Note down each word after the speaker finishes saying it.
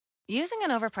Using an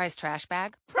overpriced trash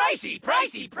bag? Pricey,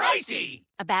 pricey, pricey!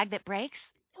 A bag that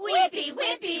breaks? Whippy,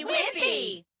 whippy,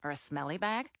 whippy! Or a smelly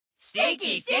bag?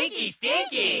 Stinky, stinky,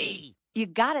 stinky! You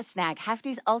gotta snag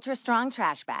Hefty's Ultra Strong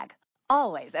Trash Bag.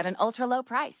 Always at an ultra low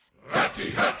price.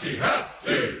 Hefty, hefty,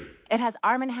 hefty! It has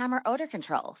Arm & Hammer odor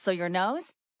control, so your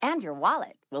nose and your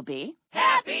wallet will be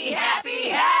happy, happy,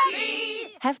 happy!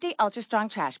 Hefty Ultra Strong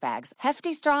Trash Bags.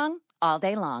 Hefty strong all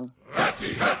day long.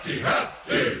 Hefty, hefty,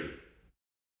 hefty!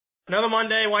 Another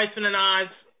Monday, Weissman and Oz.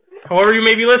 However you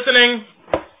may be listening,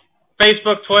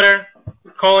 Facebook, Twitter,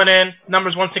 call it in.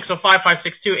 Numbers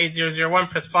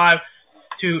 1-605-562-8001. Press 5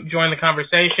 to join the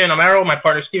conversation. I'm Errol, my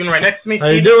partner Steven right next to me. How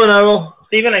you doing, Errol?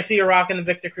 Steven, I see you're rocking the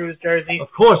Victor Cruz jersey. Of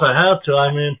course I have to.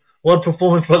 I mean, what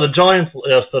performance for the Giants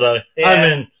yesterday. Yeah. I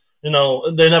mean, you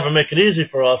know, they never make it easy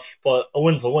for us, but a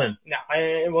win's a win. No,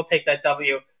 we'll take that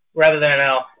W rather than an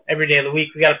L every day of the week.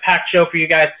 We got a packed show for you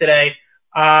guys today.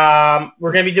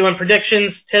 We're going to be doing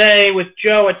predictions today with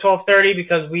Joe at 12:30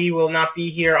 because we will not be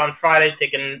here on Friday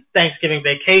taking Thanksgiving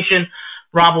vacation.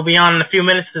 Rob will be on in a few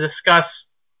minutes to discuss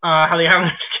how the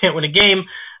Islanders can't win a game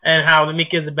and how the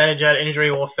Mika Zibanejad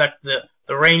injury will affect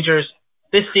the Rangers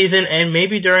this season and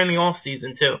maybe during the off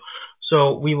season too.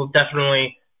 So we will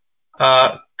definitely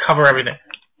cover everything.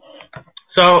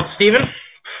 So Steven,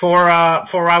 before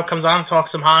Rob comes on, talk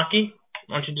some hockey.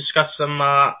 Why don't you discuss some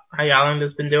how the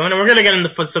Islanders been doing? And we're going to get into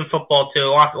some football, too. A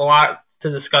lot to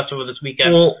discuss over this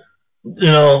weekend. Well, you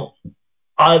know,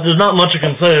 there's not much I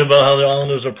can say about how the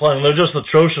Islanders are playing. They're just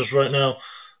atrocious right now.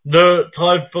 They're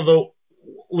tied for the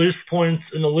least points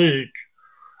in the league,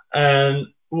 and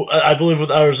I believe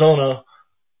with Arizona.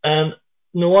 And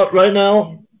you know what? Right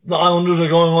now, the Islanders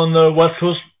are going on their West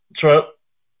Coast trip.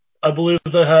 I believe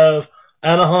they have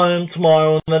Anaheim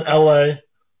tomorrow and then L.A.,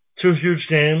 2 huge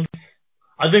games.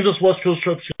 I think this West Coast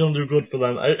trip's going to do good for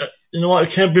them. You know what?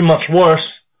 It can't be much worse.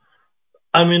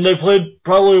 I mean, they played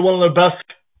probably one of their best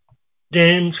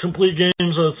games, complete games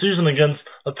of the season against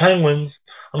the Penguins.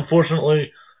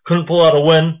 Unfortunately, couldn't pull out a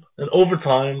win in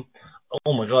overtime.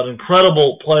 Oh my God,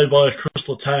 incredible play by Chris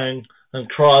Letang and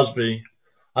Crosby.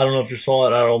 I don't know if you saw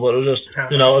it, Errol, but it was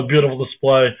just, you know, a beautiful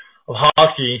display of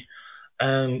hockey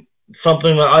and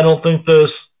something that I don't think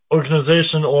this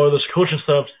organization or this coaching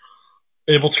staff's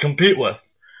able to compete with.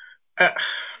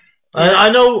 I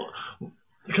know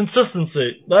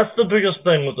consistency. That's the biggest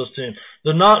thing with this team.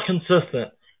 They're not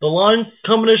consistent. The line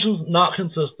combination's not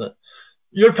consistent.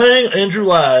 You're paying Andrew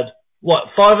Ladd, what,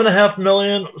 $5.5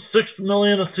 million, $6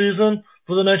 million a season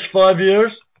for the next 5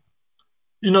 years?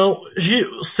 You know, he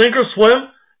sink or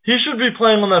swim, he should be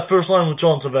playing on that first line with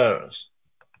John Tavares.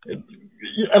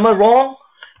 Am I wrong?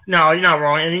 No, you're not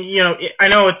wrong. And, you know, I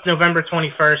know it's November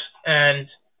 21st, and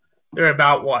they're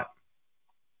about, what,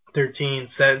 13,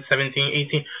 17,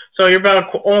 18. So you're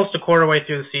about almost a quarter way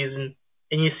through the season,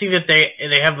 and you see that they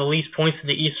have the least points in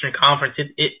the Eastern Conference.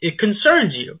 It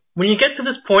concerns you. When you get to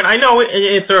this point, I know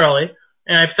it's early,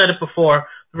 and I've said it before,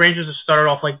 the Rangers have started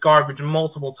off like garbage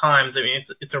multiple times. I mean,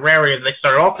 it's a rarity that they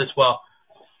started off this well.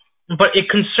 But it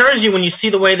concerns you when you see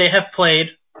the way they have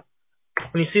played,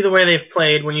 when you see the way they've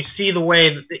played, when you see the way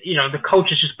that, you know, the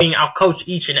coach is just being outcoached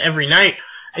each and every night,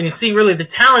 and you see really the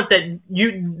talent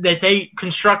that they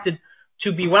constructed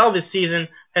to be well this season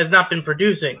has not been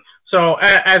producing. So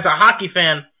as a hockey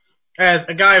fan, as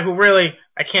a guy who really,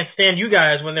 I can't stand you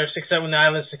guys when the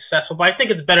Islanders are successful, but I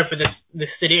think it's better for this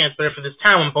city and it's better for this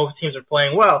town when both teams are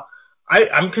playing well.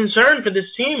 I'm concerned for this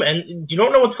team, and you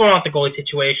don't know what's going on with the goalie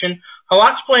situation.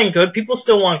 Halak's playing good. People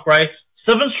still want Greiss.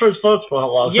 7 straight starts for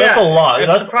Halak. Yeah, that's a lot.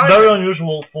 That's surprising. very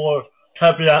unusual for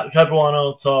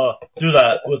Capuano to do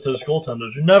that with his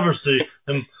goaltenders. You never see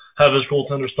him have his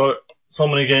goaltender start so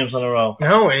many games in a row.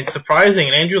 No, and it's surprising.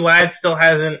 And Andrew Ladd still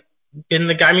hasn't been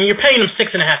the guy. I mean, you're paying him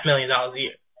 $6.5 million a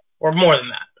year, or more than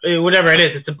that. Whatever it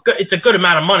is, it's a good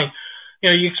amount of money. You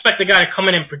know, you expect a guy to come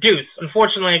in and produce.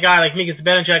 Unfortunately, a guy like Mika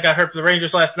Zibanejad got hurt for the Rangers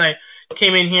last night.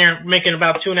 Came in here making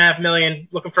about $2.5 million,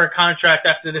 looking for a contract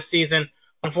after this season.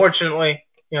 Unfortunately,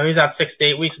 you know, he's out 6 to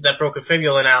 8 weeks with that broken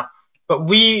fibula now. But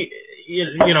we've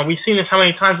seen this how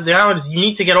many times with the Islanders. You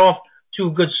need to get off to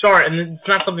a good start, and it's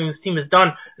not something this team has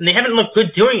done, and they haven't looked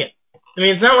good doing it. I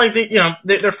mean, it's not like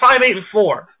they're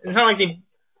 5-8-4. It's not like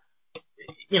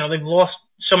they've lost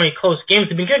so many close games.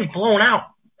 They've been getting blown out.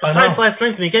 Besides last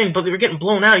night, they were getting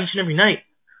blown out each and every night.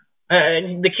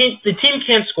 The team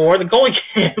can't score. The goalie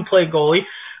can't play goalie.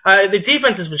 The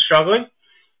defense has been struggling.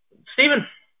 Steven,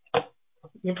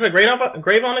 you put a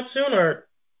grave on it soon, or?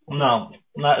 No,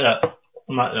 not yet.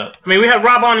 Not yet. I mean, we had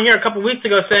Rob on here a couple weeks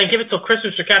ago saying give it till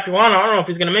Christmas for Capuano. I don't know if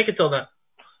he's going to make it till then.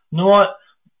 You know what?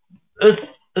 It's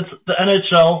the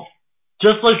NHL.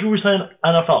 just like you were saying,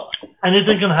 NFL,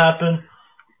 anything can happen.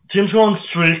 Teams go on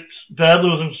streaks, bad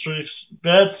losing streaks,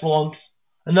 bad slumps,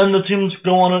 and then the teams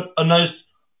go on a nice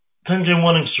 10-game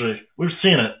winning streak. We've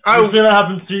seen it. We've seen it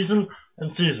happen season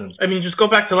and season. I mean, just go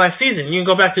back to last season. You can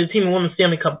go back to the team who won the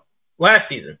Stanley Cup last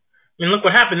season. I mean, look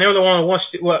what happened. They were one of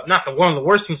the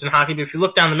worst teams in hockey, but if you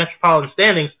look down the Metropolitan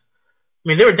standings, I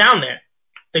mean, they were down there.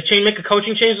 They make a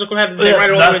coaching change. Look what happened. They right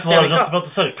all the way to Stanley Cup. That's what I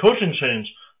was about to say. Coaching change.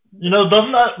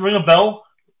 Doesn't that ring a bell?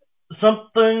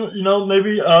 Something,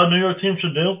 maybe a New York team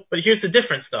should do. But here's the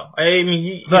difference, though. I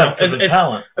mean,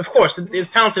 talent. Of course, as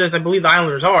talented as I believe the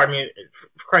Islanders are. I mean,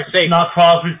 for Christ's sake. Not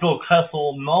Crosby, Phil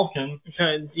Kessel, Malkin.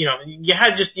 You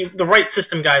had just the right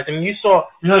system guys. I mean, you saw.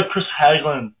 You had Chris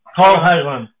Hagelin, Carl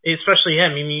Hagelin. Especially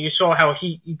him. I mean, you saw how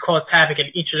he caused havoc in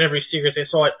each and every series. They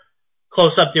saw it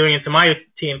close up doing it to my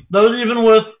team. That was even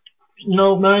with,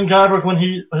 Marian Gaborik when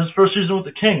his first season with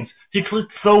the Kings. He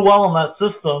clicked so well in that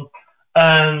system,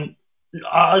 and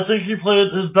I think he played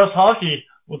his best hockey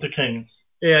with the Kings.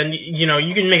 Yeah, and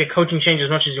you can make a coaching change as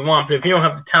much as you want, but if you don't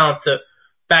have the talent to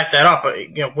back that up, what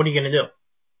are you going to do?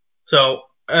 So,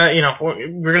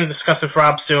 we're going to discuss it with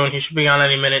Rob soon. He should be on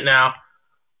any minute now.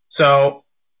 So,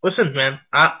 listen, man,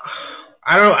 I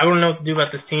don't know what to do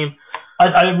about this team.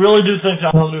 I really do think the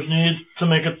Islanders need to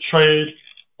make a trade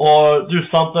or do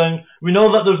something. We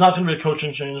know that there's not going to be a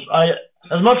coaching change.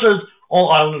 As much as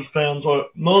all Islanders fans or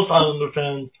most Islander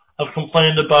fans have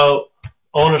complained about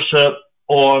ownership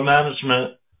or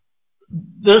management,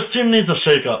 this team needs a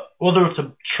shakeup. Whether it's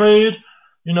a trade,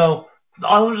 the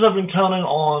Islanders have been counting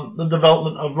on the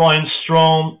development of Ryan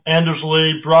Strome, Anders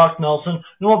Lee, Brock Nelson.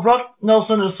 Brock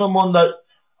Nelson is someone that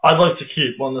I'd like to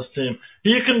keep on this team.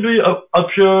 He can be a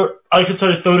pure, I could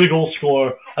say, 30-goal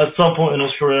scorer at some point in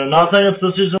his career. Not saying it's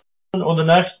this season or the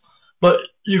next, but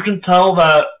you can tell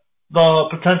that the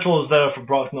potential is there for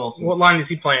Brock Nelson. What line is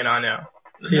he playing on now?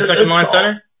 Is he a second line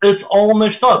center? It's all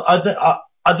mixed up.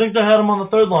 I think they had him on the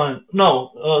third line.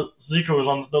 No, Zika was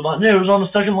on the third line. Yeah, he was on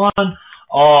the second line,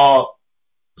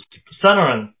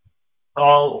 centering,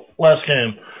 last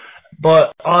game.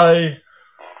 But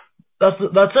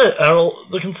that's it, Errol.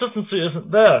 The consistency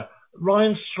isn't there.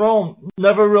 Ryan Strome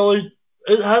hasn't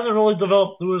really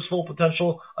developed to his full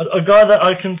potential. A guy that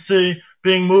I can see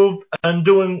being moved and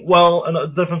doing well in a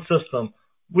different system.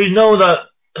 We know that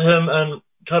him and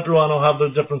Capuano have their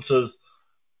differences.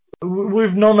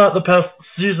 We've known that the past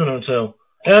season or two.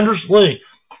 Anders Lee,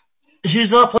 he's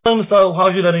not playing the style of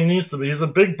hockey that he needs to be. He's a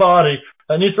big body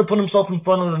that needs to put himself in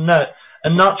front of the net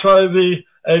and not try to be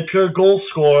a pure goal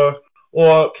scorer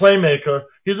or playmaker.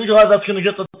 He's a guy that's going to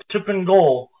get the tipping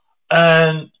goal.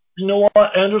 And you know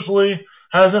what? Anders Lee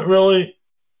hasn't really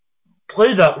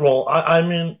played that role. I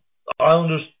mean, the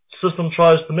Islanders system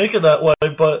tries to make it that way,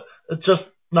 but it's just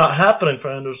not happening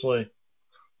for Anders Lee.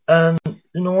 And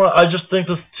you know what? I just think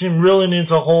this team really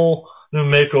needs a whole new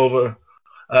makeover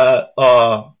at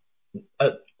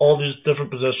all these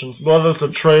different positions. Whether it's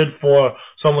a trade for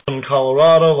someone in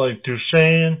Colorado like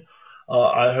Duchesne,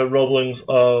 I heard rumblings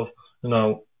of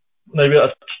maybe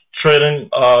trading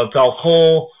Dal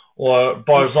Cole or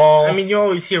Barzal. I mean, you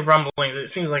always hear rumblings.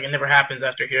 It seems like it never happens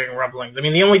after hearing rumblings. I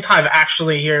mean, the only time I've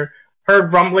actually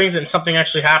heard rumblings and something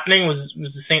actually happening was the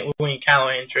St. Louis and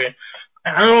Callahan trade.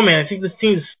 I don't know, man. I think this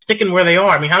team's sticking where they are.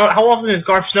 I mean, how often has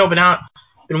Garth Snow been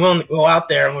willing to go out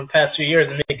there over the past few years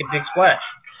and make a big splash?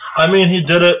 I mean, he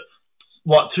did it,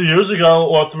 2 years ago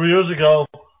or 3 years ago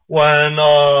when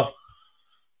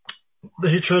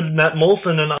he traded Matt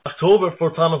Molson in October for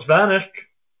Thomas Vanek.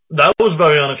 That was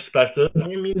very unexpected. I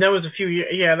mean, that was a few years.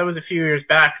 Yeah, that was a few years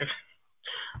back.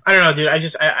 I don't know,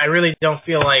 dude. I really don't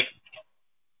feel like.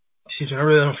 I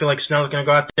really don't feel like Snell's going to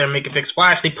go out there and make a big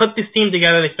splash. They put this team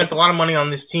together. They spent a lot of money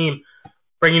on this team,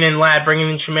 bringing in Ladd, bringing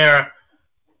in Chimera.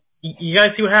 You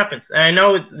guys see what happens. And I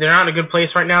know they're not in a good place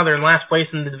right now. They're in last place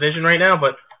in the division right now.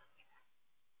 But,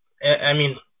 I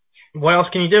mean, what else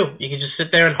can you do? You can just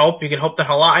sit there and hope. You can hope that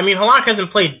Halak. I mean, Halak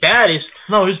hasn't played bad. He's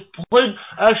played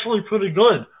actually pretty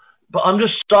good. But I'm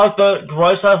just shocked that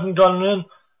Greiss hasn't gotten in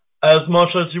as much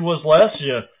as he was last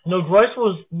year. Greiss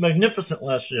was magnificent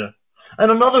last year. And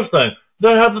another thing,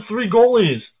 they have the 3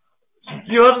 goalies.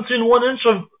 You haven't seen 1 inch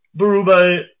of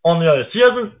Berube on the ice. He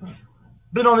hasn't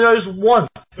been on the ice once.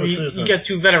 You get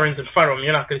 2 veterans in front of him.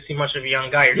 You're not going to see much of a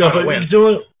young guy. You're trying to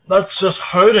win. That's just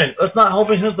hurting. That's not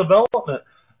helping his development.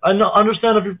 I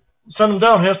understand if you send him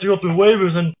down, he has to go through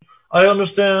waivers, and I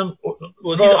understand.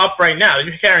 Well, he's up right now.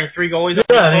 You're carrying 3 goalies.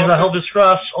 Yeah, and he's a healthy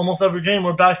scratch almost every game.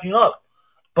 We're backing up.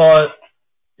 But,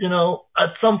 at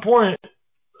some point,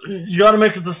 you got to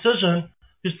make a decision.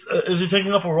 Is he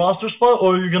taking up a roster spot,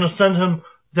 or are you going to send him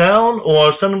down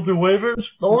or send him through waivers.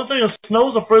 The only thing is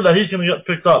Snow's afraid that he's going to get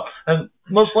picked up, and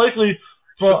most likely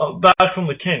back from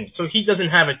the Kings. So he doesn't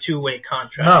have a two-way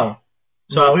contract.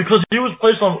 No, because he was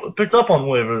picked up on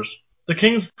waivers. The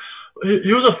Kings,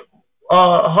 he was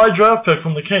a high draft pick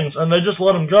from the Kings, and they just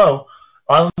let him go.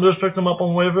 Islanders picked him up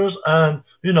on waivers, and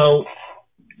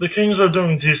the Kings are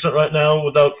doing decent right now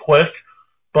without Quick,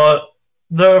 but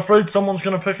they're afraid someone's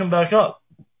going to pick him back up.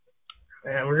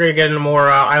 Yeah, we're going to get into more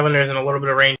Islanders and a little bit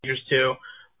of Rangers, too,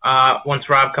 once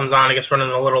Rob comes on. I guess running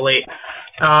a little late.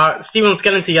 Steven, let's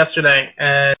get into yesterday.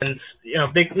 And,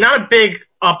 not a big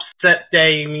upset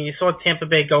day. I mean, you saw Tampa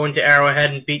Bay go into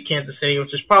Arrowhead and beat Kansas City,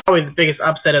 which is probably the biggest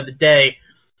upset of the day.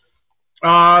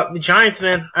 The Giants,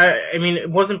 man, I mean, it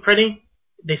wasn't pretty.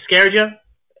 They scared you,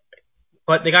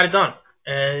 but they got it done.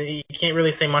 And you can't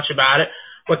really say much about it.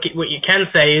 What you can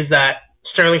say is that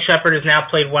Sterling Shepard has now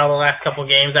played well the last couple of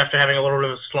games after having a little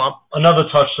bit of a slump. Another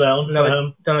touchdown for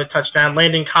him. Another touchdown.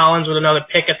 Landon Collins with another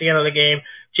pick at the end of the game.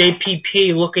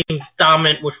 JPP looking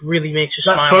dominant, which really makes you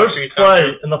smile. That first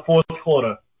play in the fourth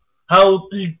quarter, how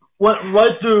he went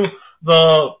right through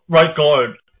the right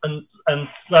guard and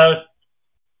sacked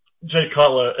Jay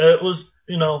Cutler. It was,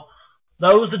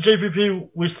 that was the JPP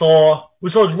we saw.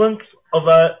 We saw a glimpse of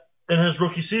that in his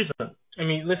rookie season. I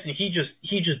mean, listen, he just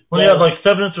when he had like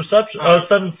 7 interceptions,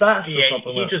 7 sacks or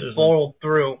something. He just bowled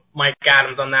through Mike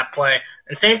Adams on that play.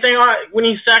 And same thing when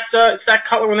he sacked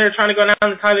Cutler when they were trying to go down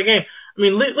to tie the game. I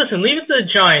mean, listen, leave it to the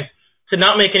Giants to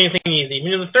not make anything easy. I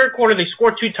mean, in the third quarter, they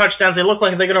scored 2 touchdowns. They look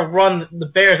like they're going to run the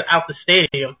Bears out the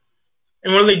stadium.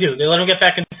 And what do? They let them get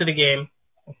back into the game.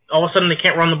 All of a sudden, they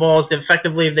can't run the ball.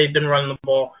 Effectively, they've been running the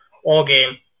ball all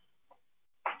game.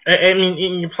 I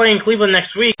mean, you're playing Cleveland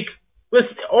next week.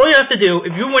 Listen, all you have to do,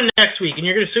 if you win next week, and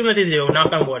you're going to assume that they do,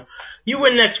 knock on wood, you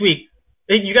win next week,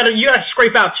 you got to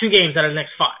scrape out 2 games out of the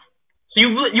next 5. So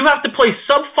you have to play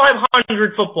sub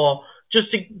 500 football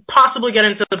just to possibly get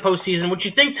into the postseason, which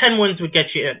you think 10 wins would get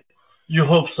you in. You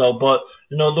hope so, but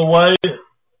the way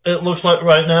it looks like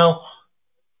right now,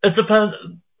 it depends.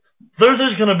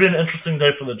 Thursday's going to be an interesting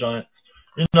day for the Giants.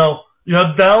 You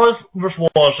have Dallas versus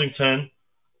Washington.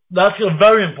 That's a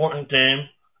very important game.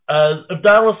 As if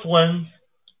Dallas wins,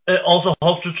 it also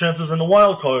helps your chances in the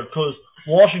wild card because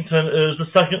Washington is the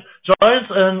second. Giants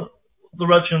and the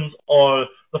Redskins are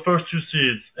the first 2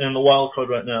 seeds in the wild card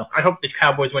right now. I hope the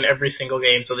Cowboys win every single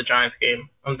game to the Giants game.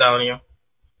 I'm telling you.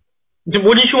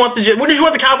 Wouldn't you want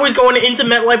the Cowboys going into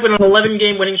MetLife with an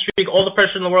 11-game winning streak, all the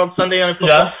pressure in the world, Sunday Night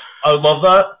Football? Yes, I would love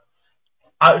that.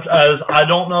 I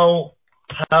don't know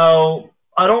how.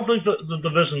 I don't think that the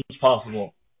division is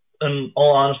possible. In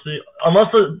all honesty,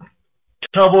 unless the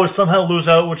Cowboys somehow lose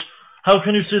out, which how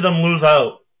can you see them lose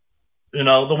out?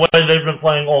 The way they've been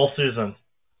playing all season.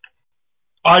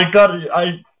 I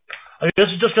guess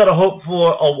you just gotta hope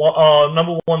for a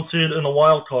number 1 seed in the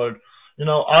wild card.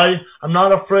 I'm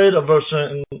not afraid of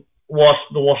versus the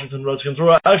Washington Redskins.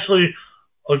 We're actually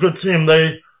a good team.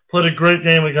 They played a great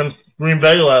game against Green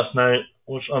Bay last night,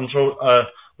 which I'm sure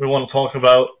we want to talk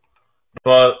about.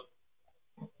 But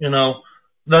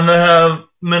then they have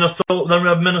Minnesota. Then we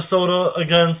have Minnesota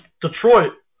against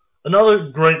Detroit. Another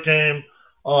great game.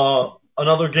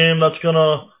 Another game that's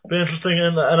gonna be interesting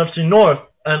in the NFC North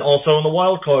and also in the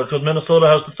wild card because Minnesota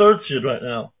has the 3rd seed right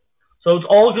now. So it's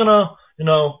all gonna,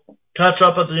 catch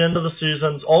up at the end of the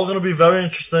season. It's all gonna be very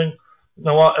interesting.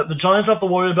 The Giants have to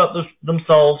worry about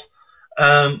themselves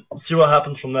and see what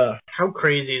happens from there. How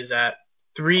crazy is that?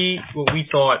 3 what we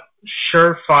thought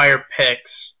surefire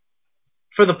picks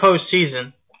for the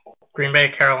postseason: Green Bay,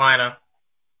 Carolina,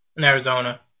 and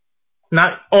Arizona.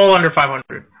 Not all under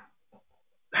 500.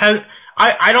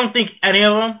 I don't think any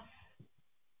of them.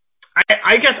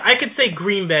 I guess I could say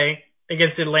Green Bay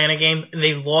against the Atlanta game, and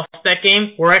they lost that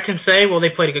game, where I can say, well, they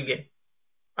played a good game.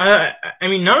 I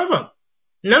mean, none of them.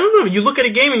 None of them. You look at a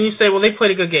game and you say, well, they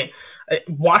played a good game.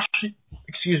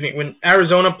 When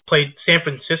Arizona played San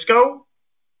Francisco,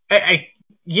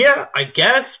 yeah, I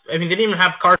guess. I mean, they didn't even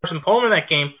have Carson Palmer in that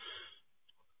game.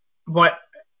 But,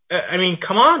 I mean,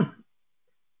 come on.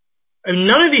 I mean,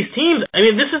 none of these teams, I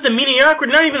mean, this is the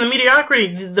mediocrity, not even the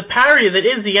mediocrity, the parity that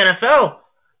is the NFL.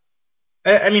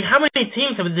 I mean, how many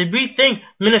teams did we think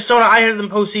Minnesota, I had them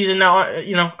postseason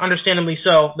now, understandably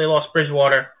so. They lost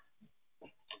Bridgewater.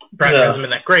 Brad hasn't been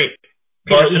that great.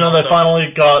 But, they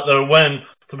finally got their win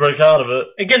to break out of it.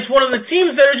 Against one of the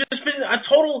teams that have just been a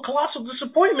total colossal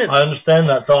disappointment. I understand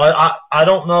that. So I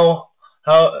don't know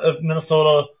if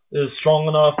Minnesota is strong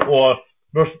enough or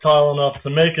versatile enough to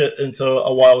make it into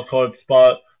a wild card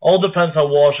spot. All depends how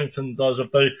Washington does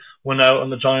if they win out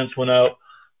and the Giants win out.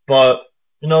 But,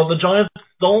 the Giants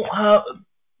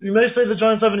you may say the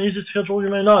Giants have an easy schedule, you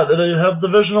may not. They have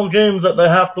divisional games that they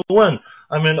have to win.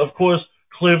 I mean, of course,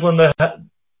 Cleveland,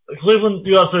 Cleveland,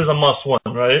 you gotta say is a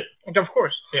must-win, right? Of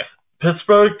course, yeah.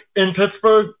 Pittsburgh,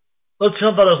 let's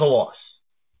count that as a loss.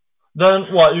 Then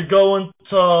what? You go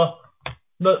into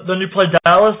then you play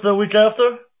Dallas the week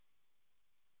after?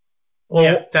 Well,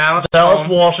 yeah, Dallas home.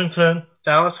 Washington.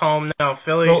 Dallas home, no.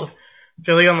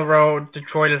 Philly on the road,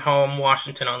 Detroit at home,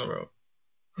 Washington on the road.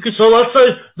 Okay, so let's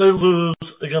say they lose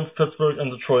against Pittsburgh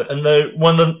and Detroit, and they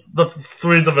win the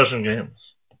 3 division games.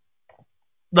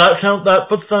 That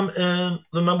puts them in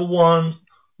the number 1,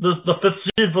 the 5th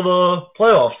seed for the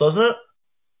playoffs, doesn't it?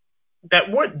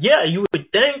 That would, yeah, you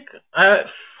would think.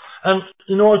 And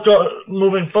you know what?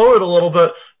 Moving forward a little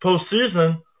bit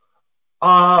postseason,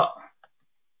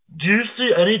 do you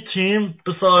see any team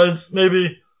besides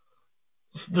maybe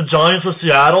the Giants or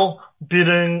Seattle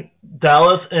beating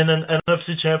Dallas in an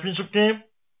NFC Championship game?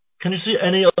 Can you see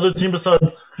any other team besides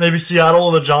maybe Seattle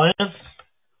or the Giants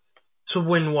to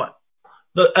win what?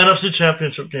 The NFC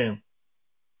Championship game.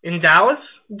 In Dallas,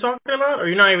 you talking about? Or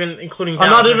you're not even including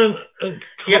Dallas? I'm not even...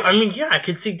 yeah, I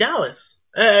could see Dallas.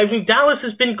 I mean, Dallas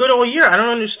has been good all year. I don't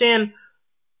understand.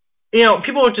 You know,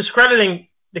 people are discrediting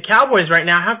the Cowboys right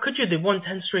now. How could you? They've won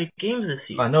 10 straight games this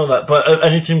season. I know that, but if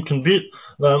any team can beat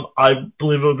them, I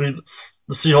believe it would be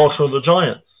the Seahawks or the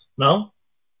Giants. No?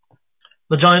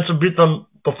 The Giants have beat them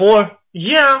before?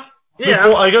 Yeah.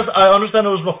 Before, I guess I understand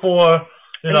it was before,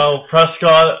 you know,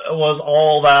 Prescott was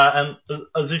all that, and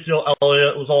Ezekiel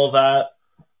Elliott was all that,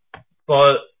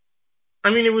 but... I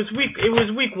mean, it was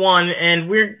week 1, and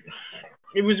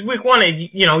it was week 1, and,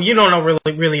 you know, you don't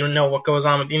really know what goes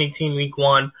on with any team week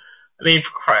 1. I mean,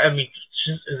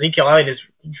 Ezekiel Elliott has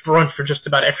run for just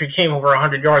about every game over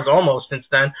 100 yards almost since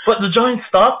then. But the Giants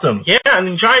stopped him. Yeah, and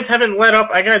the Giants haven't let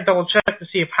up. I gotta double check to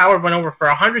see if Howard went over for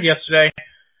 100 yesterday.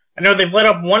 I know they've let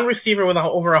up one receiver with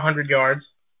over 100 yards.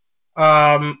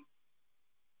 I'm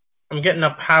getting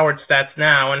up Howard stats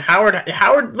now, and Howard,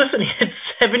 listen, he had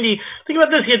 70. Think about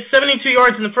this: he had 72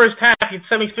 yards in the first half. He had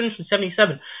finished with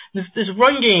 77. This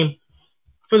run game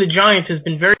for the Giants has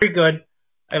been very good.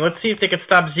 Let's see if they can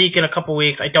stop Zeke in a couple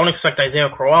weeks. I don't expect Isaiah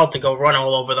Crowell to go run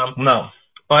all over them. No.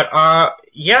 But,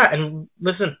 yeah, and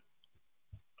listen.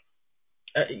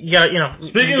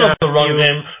 Speaking of the run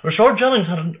game, Rashard Jennings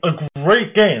had a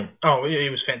great game. Oh, he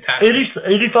was fantastic.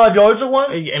 85 yards at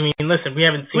one? I mean, listen, we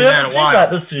haven't seen that in a while. We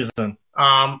haven't seen that this season.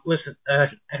 Listen,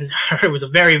 and it was a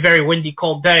very, very windy,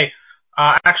 cold day.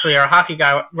 Actually, our hockey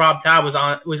guy, Rob Tao,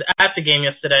 was at the game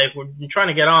yesterday. We've been trying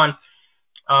to get on.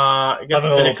 Having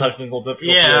a little technical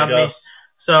difficulty, yeah, I guess.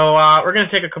 So we're going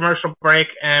to take a commercial break,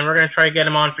 and we're going to try to get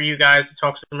him on for you guys to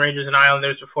talk some Rangers and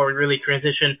Islanders before we really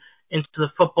transition into the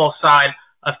football side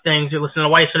of things. You're listening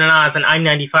to Weissman and Oz on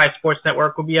I-95 Sports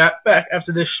Network. We'll be back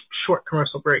after this short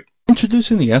commercial break.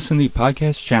 Introducing the S&D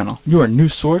Podcast channel, your new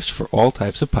source for all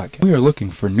types of podcasts. We are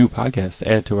looking for new podcasts to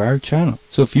add to our channel.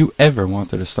 So if you ever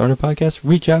wanted to start a podcast,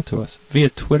 reach out to us via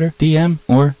Twitter, DM,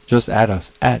 or just add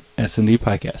us at S&D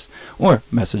Podcast. Or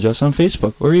message us on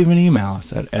Facebook, or even email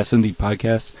us at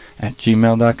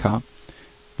sndpodcast@gmail.com.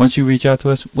 Once you reach out to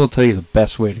us, we'll tell you the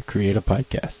best way to create a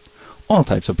podcast. All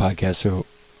types of podcasts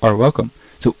are welcome.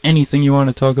 So anything you want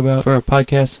to talk about for our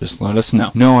podcast, just let us know.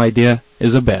 No idea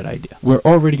is a bad idea. We're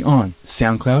already on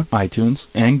SoundCloud, iTunes,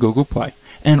 and Google Play,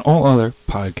 and all other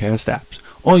podcast apps.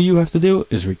 All you have to do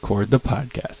is record the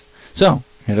podcast. So,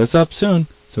 hit us up soon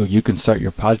so you can start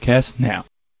your podcast now.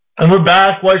 And we're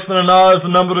back. Weissman and Oz. The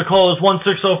number to call is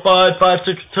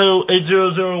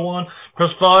 1-605-562-8001.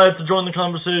 Press 5 to join the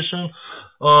conversation.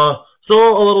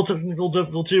 Still a little technical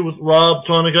difficulty with Rob,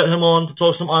 trying to get him on to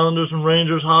talk some Islanders and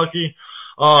Rangers hockey.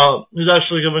 He's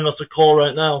actually giving us a call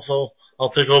right now, so I'll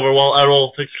take over while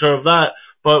Errol takes care of that.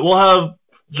 But we'll have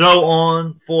Joe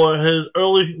on for his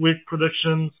early week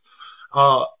predictions.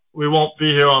 We won't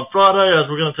be here on Friday, as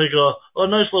we're going to take a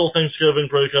nice little Thanksgiving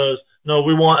break, as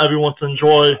we want everyone to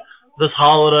enjoy this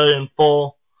holiday in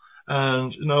full.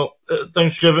 And,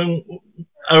 Thanksgiving,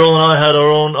 Errol and I had our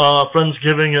own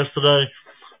Friendsgiving yesterday.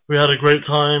 We had a great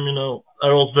time.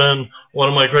 Errol's been one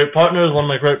of my great partners, one of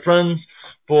my great friends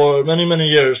for many, many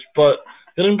years. But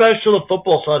getting back to the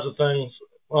football side of things,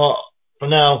 for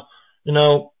now, you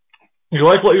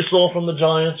like what you saw from the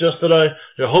Giants yesterday.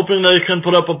 You're hoping they can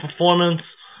put up a performance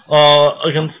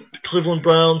against the Cleveland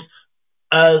Browns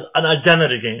as an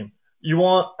identity game. You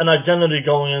want an identity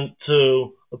going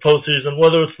into the postseason,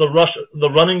 whether it's the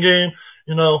running game,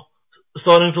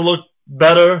 starting to look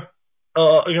better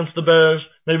against the Bears.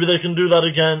 Maybe they can do that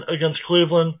again against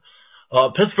Cleveland.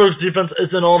 Pittsburgh's defense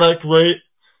isn't all that great,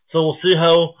 so we'll see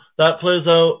how that plays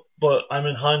out. But,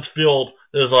 Heinz Field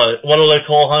is what do they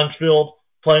call Heinz Field?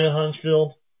 playing at Heinz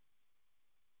Field?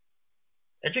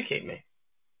 Educate me.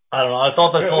 I don't know. I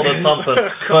thought they called it something.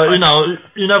 But,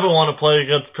 you never want to play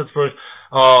against Pittsburgh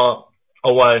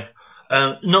away.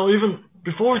 And, even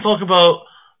before we talk about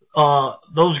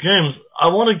those games, I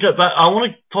want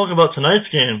to talk about tonight's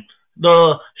game.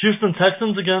 The Houston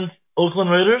Texans against Oakland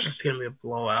Raiders. It's going to be a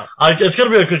blowout. It's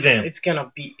going to be a good game. It's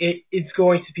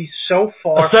going to be so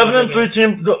far. A 7-3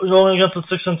 team going against a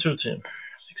 6-2 team.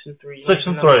 6-3.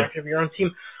 6-3. Of your own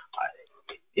team.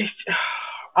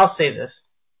 I'll say this.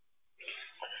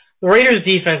 The Raiders'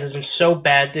 defense has been so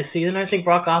bad this season, I think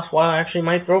Brock Osweiler actually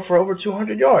might throw for over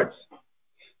 200 yards.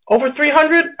 Over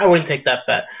 300? I wouldn't take that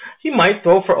bet. He might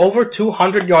throw for over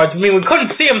 200 yards. I mean, we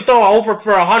couldn't see him throw over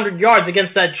for 100 yards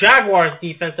against that Jaguars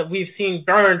defense that we've seen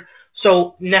burned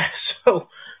so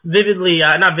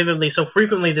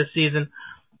frequently this season.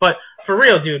 But for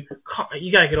real, dude,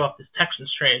 you gotta get off this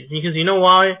Texans train. Because you know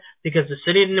why? Because the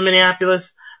city of Minneapolis,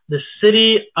 the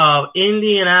city of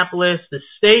Indianapolis, the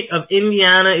state of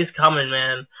Indiana is coming,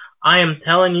 man. I am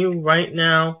telling you right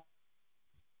now,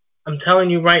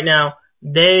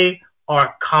 they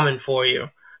are coming for you.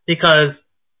 Because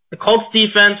the Colts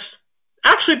defense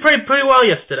actually played pretty well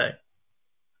yesterday.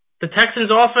 The Texans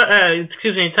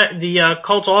the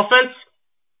Colts offense,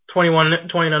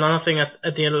 21-0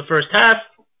 at the end of the first half.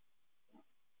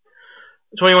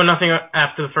 21-0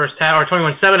 after the first half, or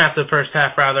 21-7 after the first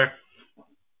half, rather.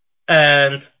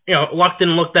 And, Luck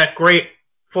didn't look that great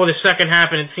for the second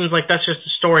half, and it seems like that's just a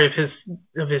story of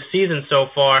his season so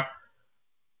far.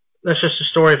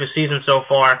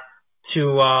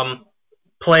 To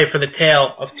play for the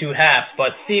tale of two halves.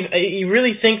 But, Steve, you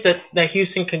really think that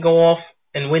Houston can go off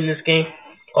and win this game?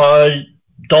 I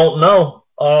don't know.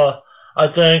 I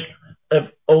think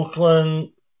if Oakland,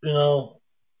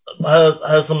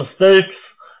 has some mistakes,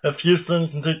 if Houston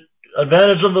can take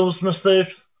advantage of those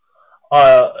mistakes,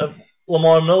 if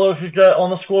Lamar Miller could get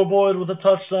on the scoreboard with a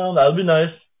touchdown, that would be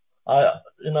nice.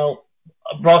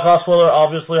 Brock Osweiler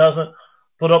obviously hasn't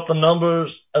put up the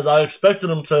numbers as I expected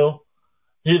him to.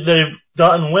 They've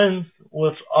gotten wins,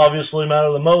 which obviously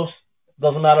matter the most.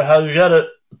 Doesn't matter how you get it.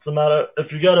 It's a matter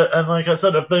if you get it. And like I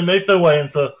said, if they make their way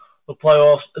into the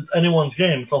playoffs, it's anyone's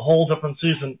game. It's a whole different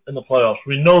season in the playoffs.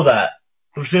 We know that.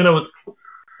 We've seen it with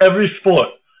every sport,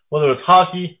 whether it's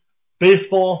hockey,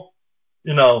 baseball,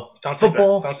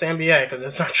 football. Don't say NBA because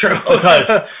it's not true.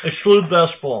 Okay, exclude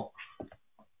basketball.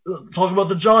 Talk about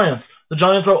the Giants. The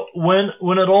Giants are win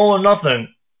it all or nothing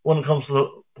when it comes to the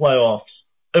playoffs.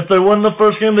 If they win the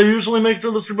first game, they usually make it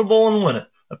to the Super Bowl and win it.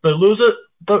 If they lose it,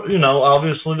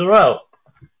 obviously they're out.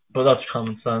 But that's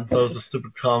common sense. That was a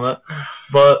stupid comment.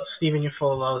 But Steven, you're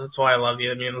full of those. That's why I love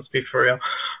you. I mean, let's be for real.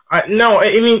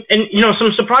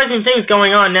 Some surprising things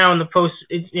going on now in the post.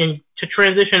 To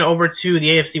transition over to the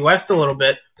AFC West a little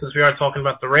bit, because we are talking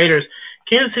about the Raiders.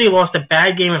 Kansas City lost a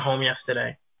bad game at home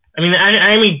yesterday.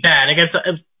 I mean bad against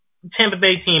a Tampa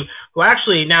Bay team who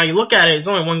actually, now you look at it, is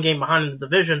only one game behind in the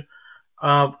division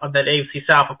of that AFC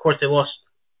South. Of course, they lost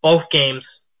both games.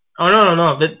 Oh,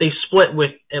 no. They split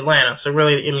with Atlanta. So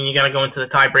really, you got to go into the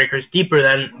tiebreakers deeper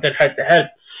than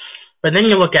head-to-head. But then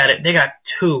you look at it, they got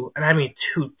two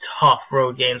tough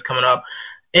road games coming up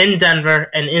in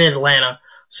Denver and in Atlanta.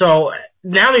 So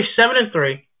now they're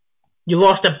 7-3. You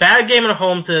lost a bad game at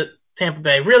home to Tampa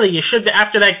Bay. Really, you should,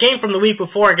 after that game from the week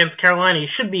before against Carolina, you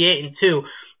should be 8-2.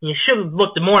 You should have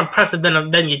looked more impressive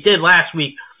than you did last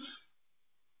week.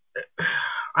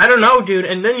 I don't know, dude.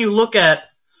 And then you look at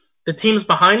the teams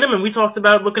behind them, and we talked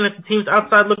about looking at the teams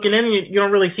outside looking in. You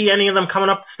don't really see any of them coming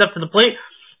up to step to the plate.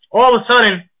 All of a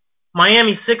sudden,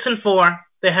 Miami 6-4.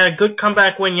 They had a good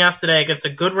comeback win yesterday against a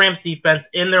good Rams defense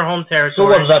in their home territory. So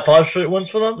what, is that 5 straight wins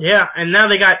for them? Yeah, and now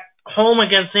they got home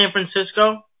against San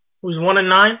Francisco, who's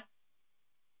 1-9.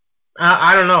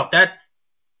 I don't know.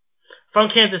 From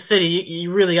Kansas City,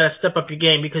 you really got to step up your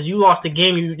game because you lost a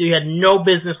game you had no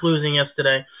business losing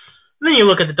yesterday. And then you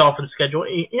look at the Dolphins' schedule.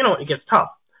 It gets tough.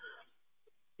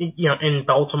 In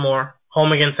Baltimore,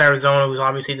 home against Arizona, who's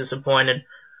obviously disappointed.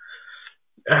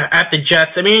 At the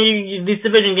Jets, these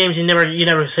division games, you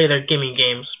never say they're gimme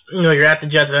games. You're at the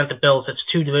Jets and at the Bills. That's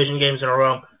 2 division games in a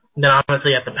row. And then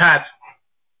obviously at the Pats.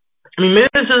 Maybe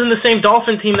this isn't the same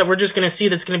Dolphin team that we're just going to see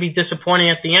that's going to be disappointing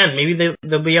at the end. Maybe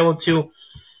they'll be able to,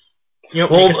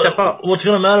 make a step up. What's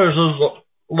going to matter is those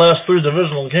last 3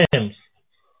 divisional games.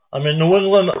 New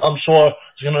England, I'm sure,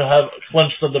 is going to have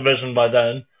clinched the division by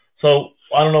then. So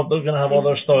I don't know if they're going to have all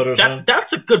their starters in.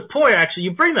 That's a good point, actually.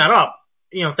 You bring that up.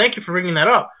 Thank you for bringing that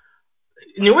up.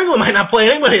 New England might not play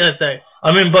anybody that day.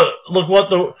 But look what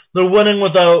they're winning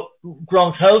without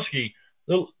Gronkowski.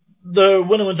 They're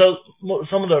winning without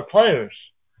some of their players.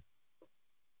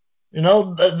 You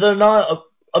know, they're not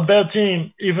a bad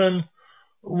team, even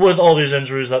with all these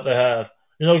injuries that they have.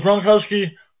 You know,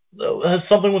 Gronkowski has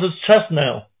something with his chest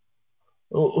now.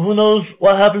 Who knows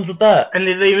what happens with that? And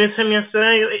they missed him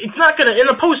yesterday. It's not gonna in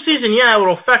the postseason. Yeah, it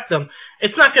will affect them.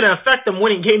 It's not gonna affect them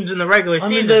winning games in the regular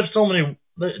season. I mean, they have so many.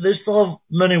 They still have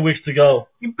many weeks to go.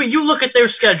 But you look at their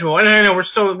schedule, and I know we're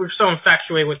so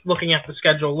infatuated with looking at the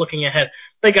schedule, looking ahead.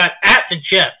 They got at the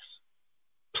Jets,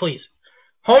 please,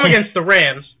 home against the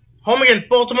Rams, home against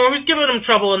Baltimore, who's given them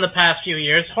trouble in the past few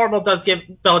years. Harbaugh does give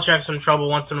Belichick some trouble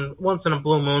once in a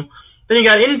blue moon. Then you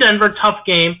got in Denver, tough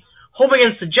game, home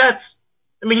against the Jets.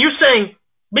 I mean, you're saying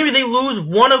maybe they lose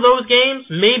one of those games,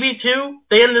 maybe two.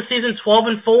 They end the season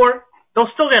 12-4. They'll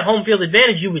still get home field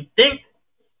advantage, you would think.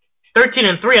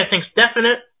 13-3, I think, is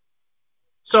definite.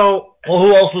 So, well,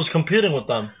 who else was competing with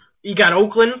them? You got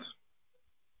Oakland,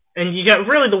 and you got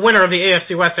really the winner of the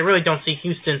AFC West. I really don't see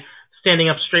Houston standing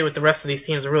up straight with the rest of these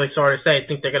teams. I'm really sorry to say. I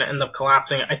think they're going to end up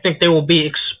collapsing. I think they will be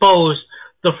exposed.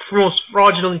 The most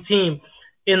fraudulent team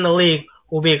in the league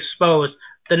will be exposed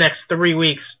the next 3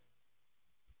 weeks,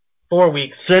 4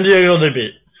 weeks. San Diego they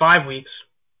beat. 5 weeks.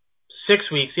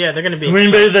 6 weeks. Yeah, they're going to be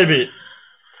Green Bay they beat.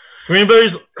 Green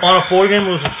Bay's on a 4-game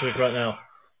losing streak right now.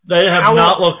 They have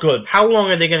not looked good. How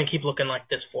long are they going to keep looking like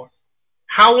this for?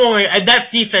 How long? That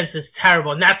defense is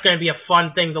terrible, and that's going to be a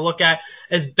fun thing to look at.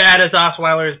 As bad as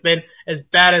Osweiler has been, as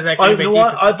bad as that Green Bay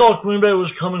defense. I thought Green Bay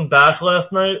was coming back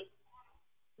last night.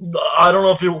 I don't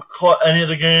know if you caught any of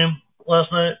the game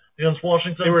last night against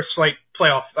Washington. There were slight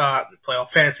playoff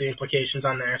fantasy implications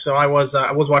on there, so I was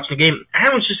watching the game.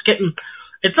 Aaron was just getting.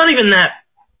 It's not even that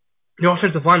the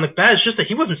offensive line looked bad. It's just that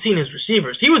he wasn't seeing his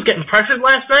receivers. He was getting pressured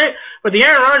last night, but the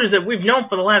Aaron Rodgers that we've known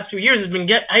for the last few years has been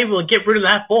able to get rid of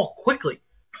that ball quickly.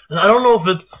 And I don't know if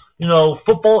it's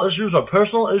football issues or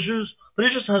personal issues, but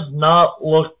he just has not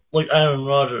looked like Aaron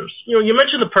Rodgers. You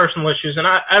mentioned the personal issues, and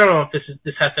I don't know if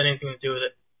this has anything to do with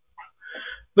it.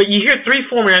 But you hear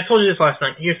I told you this last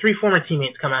night, you hear 3 former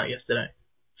teammates come out yesterday.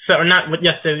 Or not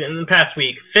yesterday, in the past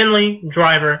week. Finley,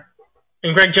 Driver,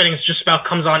 and Greg Jennings just about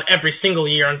comes on every single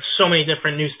year on so many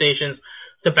different news stations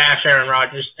to bash Aaron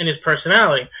Rodgers and his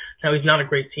personality. Now, he's not a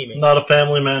great teammate. Not a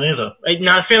family man either.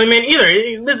 Not a family man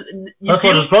either. That's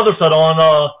what his brother said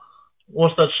on,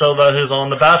 what's that show that he's on,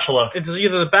 The Bachelor? It's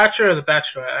either The Bachelor or The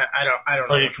Bachelor. I don't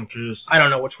know. I get confused. I don't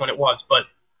know which one it was, but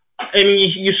I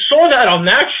mean, you saw that on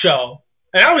that show,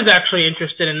 and I was actually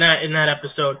interested in that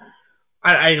episode.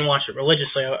 I didn't watch it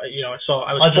religiously.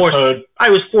 I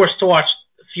was forced to watch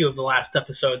a few of the last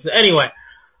episodes. Anyway,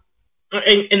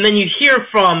 and then you hear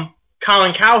from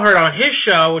Colin Cowherd on his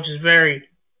show, which is very,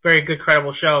 very good,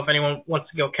 credible show. If anyone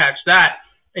wants to go catch that,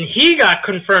 and he got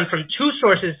confirmed from 2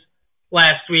 sources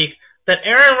last week that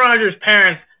Aaron Rodgers'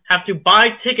 parents have to buy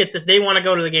tickets if they want to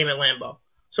go to the game at Lambeau.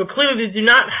 So clearly they do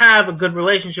not have a good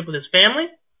relationship with his family.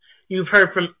 You've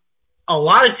heard from a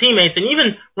lot of teammates, and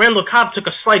even Randall Cobb took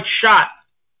a slight shot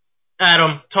at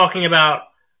him, talking about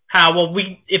how,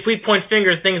 if we point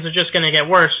fingers, things are just going to get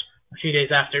worse a few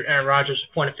days after Aaron Rodgers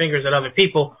pointed fingers at other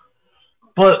people.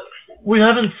 But we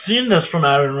haven't seen this from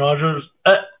Aaron Rodgers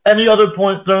at any other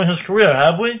point during his career,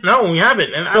 have we? No, we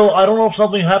haven't. And so I don't know if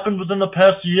something happened within the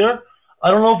past year.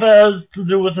 I don't know if it has to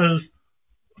do with his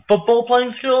football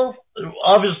playing skills.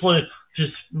 Obviously,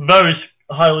 he's very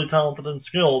highly talented and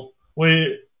skilled.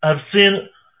 We have seen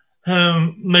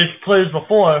him make plays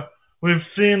before. We've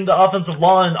seen the offensive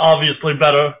line obviously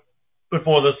better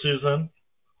before this season.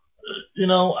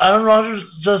 Aaron Rodgers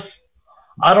just,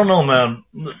 I don't know, man.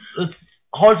 It's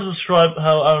hard to describe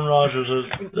how Aaron Rodgers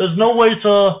is. There's no way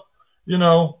to,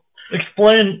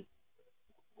 explain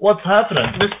what's happening.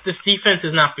 This defense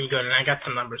has not been good, and I got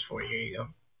some numbers for you. Here you go.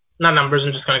 Not numbers,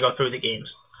 I'm just going to go through the games.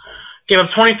 Gave up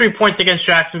 23 points against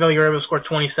Jacksonville. You were able to score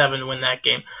 27 to win that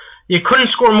game. You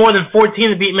couldn't score more than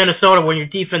 14 to beat Minnesota when your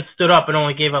defense stood up and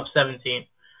only gave up 17.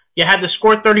 You had to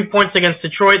score 30 points against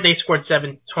Detroit. They scored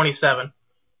 27.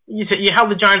 You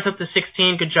held the Giants up to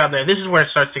 16. Good job there. This is where it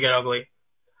starts to get ugly.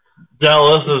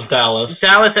 Dallas is Dallas.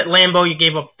 Dallas at Lambeau, you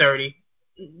gave up 30.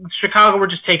 Chicago, we're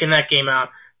just taking that game out.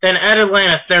 Then at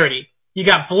Atlanta, 30. You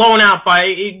got blown out by,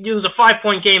 it was a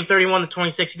 5-point game,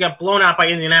 31-26. You got blown out by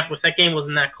Indianapolis. That game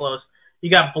wasn't that close. You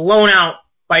got blown out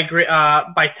by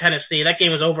Tennessee. That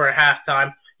game was over at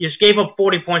halftime. You just gave up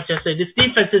 40 points yesterday. This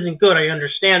defense isn't good. I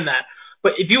understand that.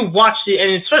 But if you watch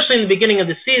and especially in the beginning of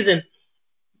the season,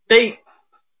 they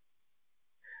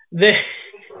were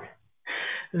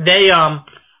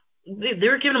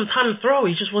giving him time to throw.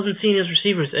 He just wasn't seeing his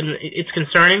receivers, and it's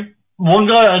concerning. One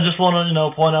guy I just want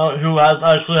to point out who has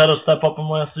actually had a step up from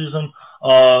last season,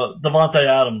 Davante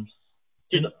Adams.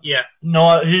 Yeah.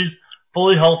 He's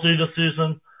fully healthy this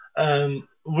season, and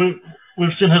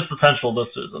we've seen his potential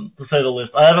this season, to say the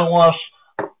least. I haven't watched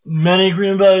many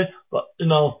Green Bay, but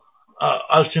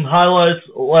I've seen highlights.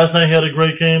 Last night he had a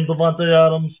great game, Davante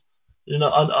Adams.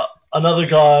 Another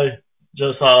guy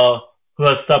just who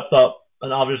has stepped up,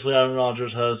 and obviously Aaron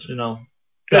Rodgers has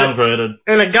downgraded.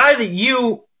 And a guy that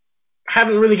you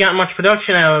haven't really gotten much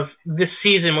production out of this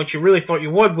season, which you really thought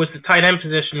you would, was the tight end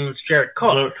position with Jared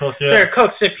Cook. Jared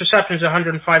Cook, 6 receptions,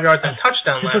 105 yards, and a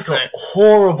touchdown last night. He took a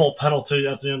horrible penalty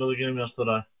at the end of the game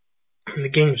yesterday. And the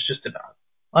game was just about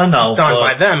done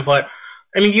by them, but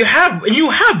I mean, you have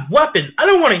weapons. I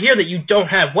don't want to hear that you don't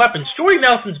have weapons. Jordy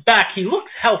Nelson's back. He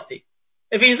looks healthy.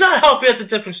 If he's not healthy, that's a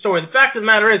different story. The fact of the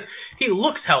matter is, he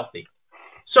looks healthy.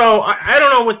 So I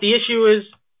don't know what the issue is.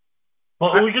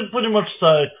 But we can pretty much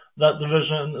say that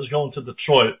division is going to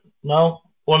Detroit. No?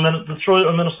 Or Detroit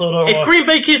or Minnesota? If Green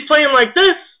Bay keeps playing like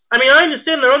this, I mean, I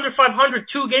understand they're under 500,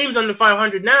 2 games under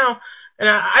 500 now, and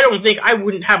I don't think I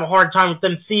wouldn't have a hard time with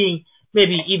them seeing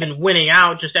maybe even winning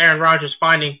out, just Aaron Rodgers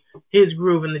finding his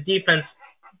groove in the defense.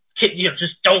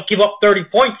 Just don't give up 30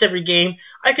 points every game.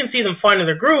 I can see them finding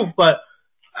their groove, but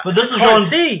this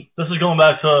is going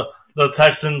back to the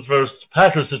Texans versus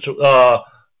Packers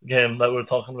game that we were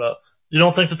talking about. You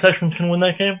don't think the Texans can win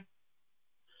that game?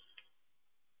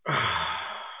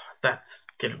 That's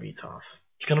going to be tough.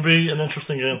 It's going to be an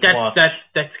interesting game to watch.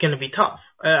 That's going to be tough.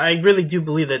 I really do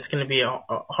believe that it's going to be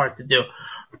hard to do.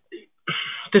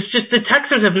 The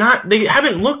Texans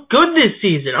haven't looked good this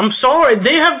season. I'm sorry.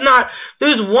 They have not.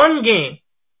 There's one game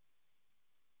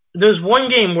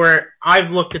where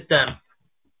I've looked at them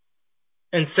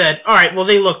and said, all right, well,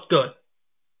 they looked good.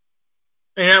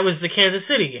 And that was the Kansas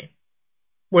City game,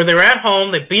 where they're at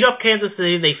home, they beat up Kansas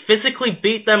City, they physically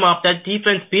beat them up, that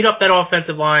defense beat up that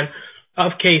offensive line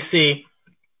of KC,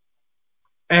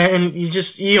 and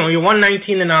you won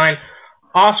 19-9.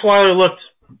 Osweiler looked,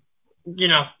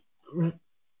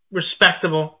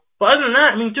 respectable. But other than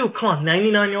that, I mean, dude, come on,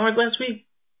 99 yards last week?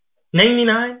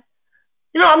 99?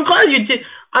 I'm glad you did.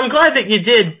 I'm glad that you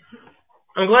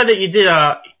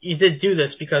did do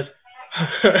this, because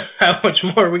how much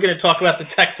more are we going to talk about the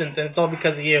Texans, and it's all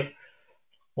because of you.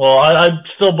 Well, I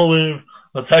still believe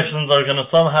the Texans are going to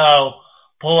somehow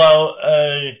pull out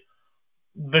a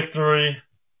victory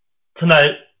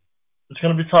tonight. It's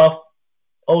going to be tough.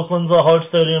 Oakland's a hard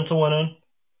stadium to win in.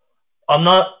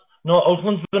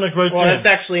 Oakland's been a great team. Well, that's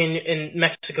actually in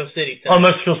Mexico City tonight. Oh,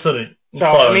 Mexico City. So,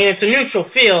 I mean, it's a neutral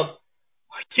field.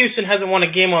 Houston hasn't won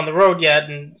a game on the road yet,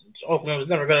 and Oakland was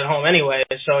never good at home anyway,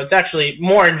 so it's actually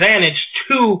more advantage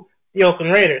to the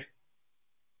Oakland Raiders.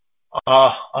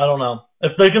 I don't know.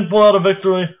 If they can pull out a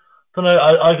victory tonight,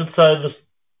 I could say this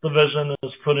division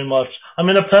is pretty much... I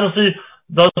mean, if Tennessee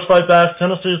does fight back,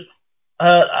 Tennessee's...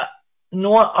 you know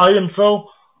what? I am so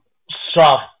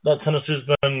shocked that Tennessee's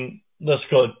been this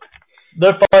good.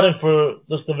 They're fighting for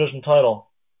this division title.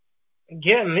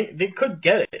 Yeah, they could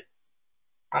get it.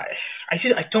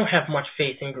 I don't have much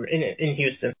faith in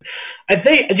Houston.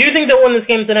 Do you think they'll win this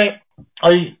game tonight?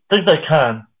 I think they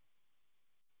can.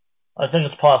 I think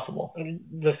it's possible.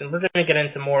 Listen, we're going to get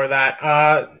into more of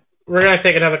that. We're going to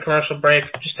take another commercial break.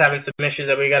 Just having some issues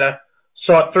that we got to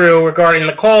sort through regarding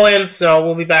the call-in, so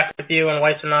we'll be back with you and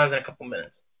Whites and Nines in a couple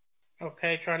minutes.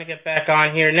 Okay, trying to get back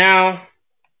on here now.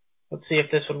 Let's see if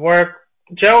this would work.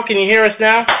 Joe, can you hear us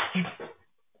now?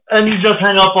 And you just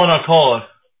hang up on our caller.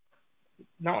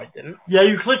 No, I didn't. Yeah,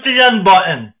 you clicked the end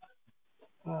button.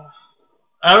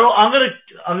 I'm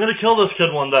gonna kill this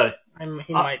kid one day.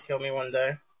 He might kill me one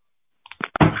day.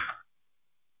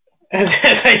 As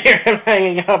I hear him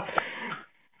hanging up.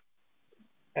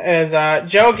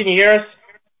 Joe, can you hear us?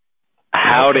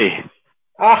 Howdy.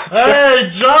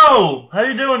 Hey, Joe! How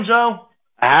you doing, Joe?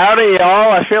 Howdy,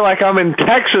 y'all. I feel like I'm in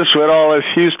Texas with all this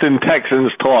Houston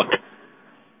Texans talk.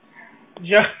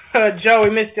 Joe,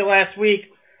 we missed you last week.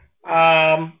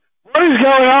 What is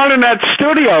going on in that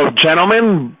studio,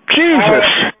 gentlemen?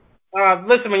 Jesus.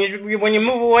 Listen, when you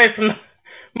move away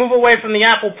from the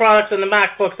Apple products and the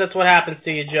MacBooks, that's what happens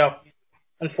to you, Joe.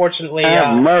 Unfortunately,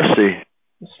 mercy.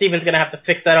 Steven's gonna have to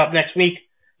fix that up next week.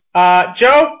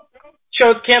 Joe,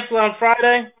 show's canceled on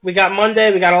Friday. We got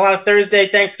Monday. We got a lot of Thursday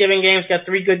Thanksgiving games. Got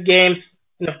 3 good games,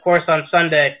 and of course on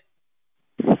Sunday.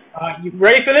 You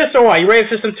ready for this or what? You ready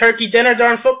for some turkey dinner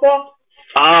during football?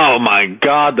 Oh my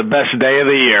God, the best day of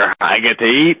the year. I get to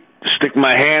eat, stick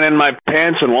my hand in my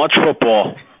pants, and watch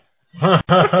football.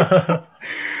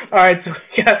 All right, so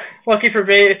we got, lucky for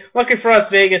us,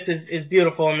 Vegas is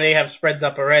beautiful, and they have spreads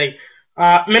up already.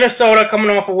 Minnesota coming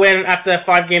off a win after that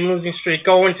 5-game losing streak,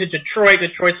 going to Detroit.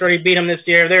 Detroit's already beat them this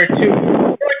year. They're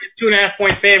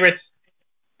 2.5-point favorites.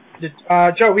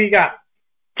 Joe, who you got?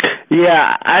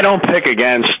 Yeah, I don't pick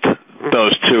against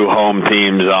those two home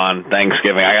teams on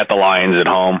Thanksgiving. I got the Lions at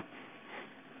home.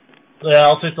 Yeah,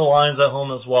 I'll take the Lions at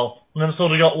home as well.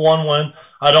 Minnesota got one win.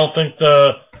 I don't think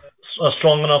they're a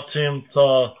strong enough team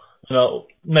to,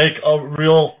 make a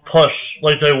real push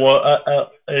like they were at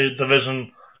a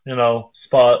division,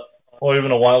 spot or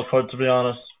even a wild card, to be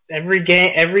honest. Every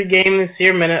game this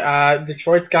year,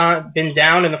 Detroit's been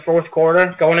down in the fourth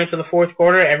quarter, going into the fourth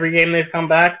quarter. Every game they've come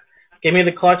back. Give me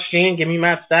the clutch gene. Give me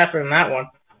Matt Stafford in that one.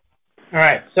 All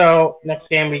right, so next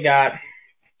game we got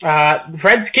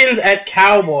Redskins at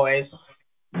Cowboys.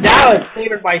 Dallas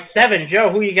favored by 7. Joe,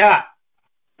 who you got?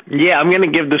 Yeah, I'm going to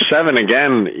give the 7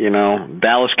 again.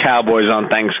 Dallas Cowboys on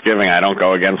Thanksgiving. I don't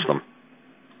go against them.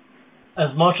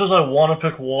 As much as I want to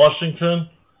pick Washington,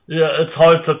 yeah, it's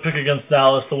hard to pick against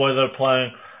Dallas the way they're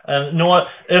playing. And you know what?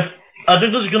 I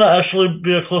think this is going to actually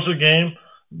be a closer game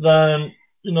than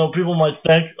people might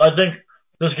think. I think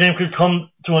this game could come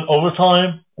to an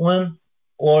overtime win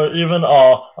or even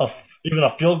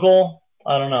a field goal.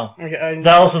 I don't know.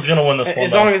 Dallas is going to win this one.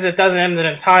 As long as it doesn't end in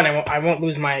a tie, I won't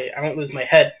lose my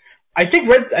head. I think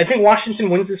Washington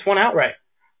wins this one outright.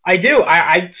 I do.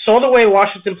 I saw the way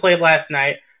Washington played last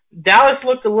night. Dallas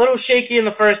looked a little shaky in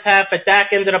the first half, but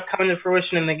Dak ended up coming to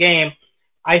fruition in the game.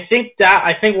 I think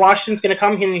Washington's going to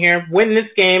come in here, win this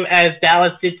game as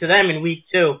Dallas did to them in Week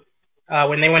 2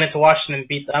 when they went into Washington and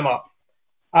beat them up.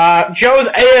 Joe's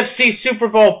AFC Super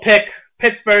Bowl pick.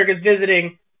 Pittsburgh is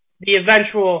visiting the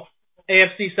eventual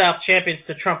AFC South champions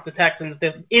to trump the Texans,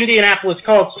 the Indianapolis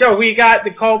Colts. Joe, who you got?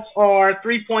 The Colts are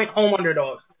 3-point home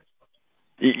underdogs.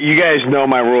 You guys know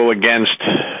my rule against,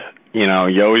 you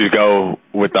always go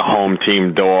with the home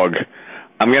team dog.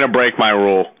 I'm going to break my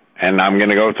rule, and I'm going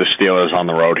to go with the Steelers on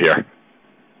the road here.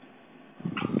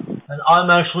 And I'm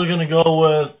actually going to go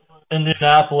with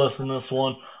Indianapolis in this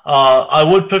one. I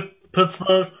would pick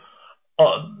Pittsburgh.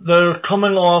 They're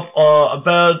coming off a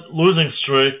bad losing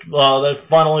streak. They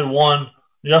finally won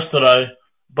yesterday,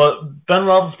 but Ben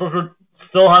Roethlisberger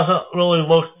still hasn't really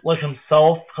looked like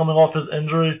himself coming off his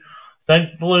injury.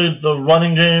 Thankfully, the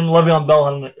running game, Le'Veon Bell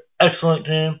had an excellent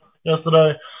game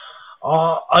yesterday.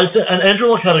 And Andrew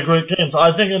Luck had a great game, so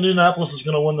I think Indianapolis is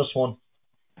going to win this one.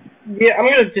 Yeah, I'm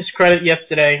going to discredit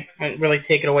yesterday and really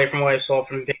take it away from what I saw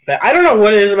from Big Ben. I don't know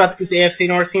what it is about these AFC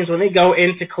North teams when they go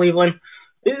into Cleveland.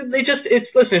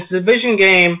 It's a division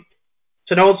game.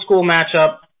 It's an old school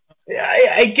matchup.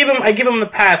 I give them the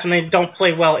pass when they don't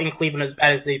play well in Cleveland as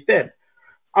bad as they've been.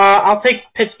 I'll take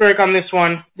Pittsburgh on this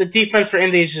one. The defense for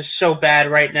Indy is just so bad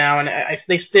right now, and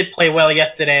they did play well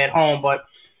yesterday at home, but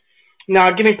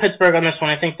no, give me Pittsburgh on this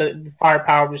one. I think the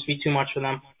firepower would just be too much for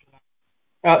them.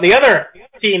 The other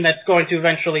team that's going to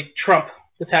eventually trump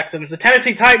the Texans, the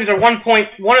Tennessee Titans are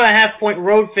 1.5 point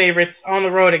road favorites on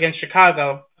the road against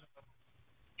Chicago.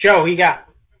 Joe, who you got?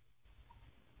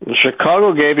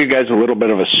 Chicago gave you guys a little bit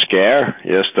of a scare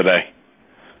yesterday.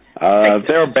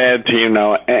 They're a bad team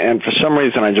now, and for some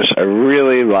reason I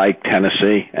really like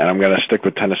Tennessee, and I'm going to stick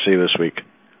with Tennessee this week.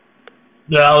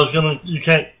 Yeah, you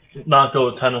can't not go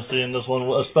with Tennessee in this one,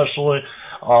 especially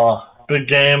big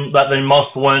game that they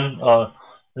must win.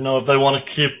 If they want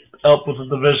to keep up with the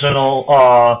divisional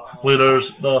leaders,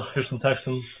 the Houston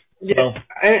Texans. Yeah,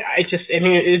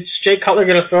 it's Jay Cutler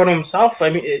going to throw to himself?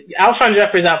 Alshon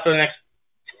Jeffrey's out for the next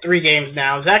 3 games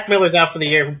now. Zach Miller's out for the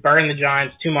year, who burned the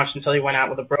Giants too much until he went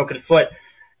out with a broken foot.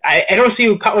 I don't see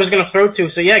who Cutler's going to throw to.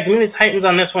 So, yeah, give me the Titans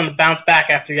on this one to bounce back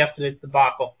after yesterday's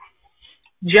debacle.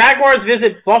 Jaguars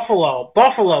visit Buffalo.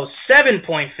 Buffalo,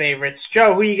 7-point favorites.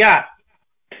 Joe, who you got?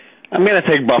 I'm going to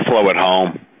take Buffalo at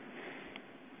home.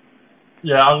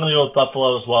 Yeah, I'm going to go with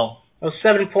Buffalo as well. Those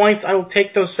 7 points, I will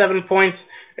take those 7 points.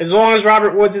 As long as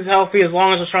Robert Woods is healthy, as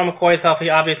long as LeSean McCoy is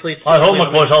healthy, obviously. I hope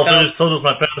McCoy's healthy, so does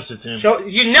my fantasy team. So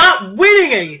you're not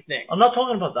winning anything. I'm not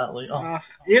talking about that, Lee.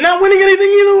 You're not winning anything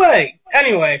either way.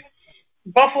 Anyway,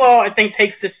 Buffalo, I think,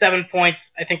 takes this 7 points.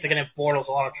 I think they're going to have Bortles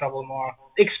a lot of trouble tomorrow.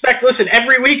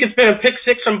 Every week it's been a pick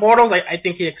 6 from Bortles. I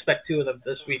think you expect 2 of them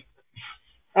this week.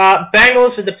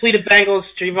 Bengals, the depleted Bengals,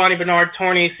 Giovanni Bernard,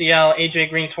 torn ACL, AJ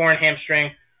Green, torn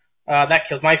hamstring. That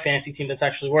kills my fantasy team that's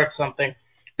actually worth something.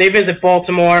 They visit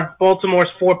Baltimore. Baltimore's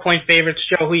 4-point favorites.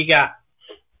 Joe, who you got?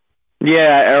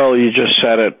 Yeah, Errol, you just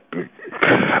said it.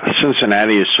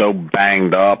 Cincinnati is so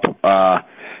banged up.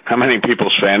 How many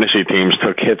people's fantasy teams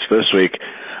took hits this week?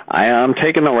 I'm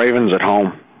taking the Ravens at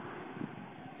home.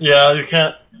 Yeah, you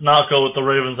can't not go with the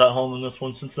Ravens at home in this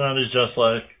one. Cincinnati's just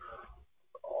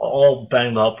all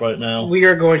banged up right now. We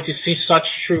are going to see such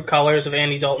true colors of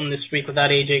Andy Dalton this week without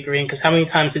AJ Green, because how many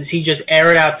times did he just air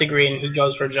it out to Green and he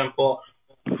goes for a jump ball?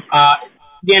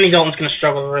 Andy Dalton's going to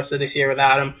struggle the rest of this year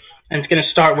without him, and it's going to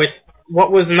start with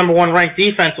what was the number one ranked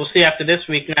defense? We'll see after this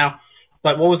week now.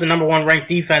 But what was the number one ranked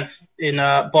defense in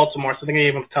Baltimore? So they're going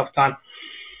to give them a tough time.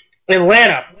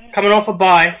 Atlanta, coming off a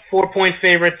bye, 4-point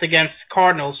favorites against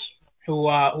Cardinals, who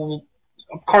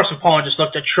Carson Palmer just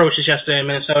looked atrocious yesterday in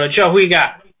Minnesota. Joe, who you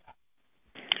got?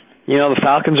 You know, the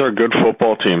Falcons are a good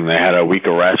football team. They had a week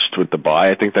of rest with the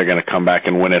bye. I think they're going to come back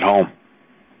and win at home.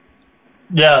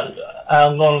 Yeah,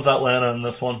 I'm going with Atlanta in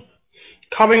this one.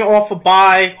 Coming off a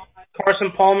bye,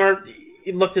 Carson Palmer,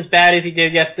 he looked as bad as he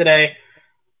did yesterday.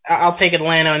 I'll take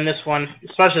Atlanta in this one,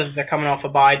 especially if they're coming off a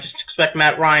bye. Just expect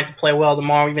Matt Ryan to play well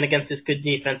tomorrow, even against this good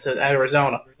defense at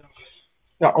Arizona.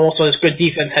 Also, this good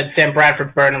defense had Sam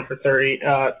Bradford burn him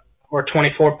for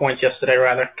 24 points yesterday,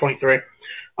 rather, 23.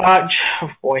 Oh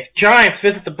boy. Giants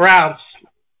visit the Browns.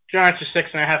 Giants are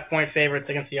 6.5-point favorites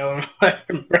against the Illinois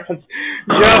Browns.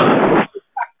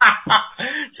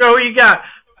 Joe, who you got?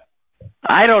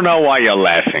 I don't know why you're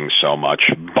laughing so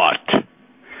much, but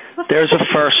there's a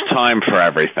first time for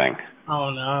everything. Oh,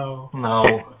 no.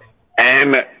 No.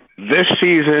 And this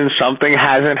season, something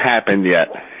hasn't happened yet.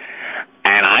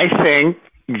 And I think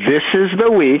this is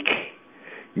the week,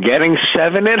 getting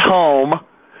 7 at home,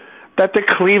 that the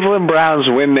Cleveland Browns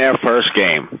win their first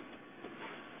game.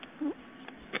 Is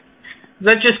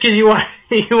that just because you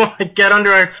want to get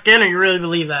under our skin, or you really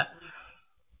believe that?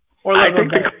 Or I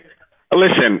think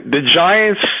listen, the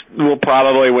Giants will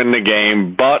probably win the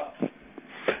game, but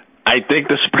I think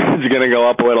the spread's going to go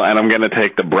up a little, and I'm going to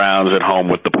take the Browns at home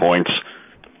with the points.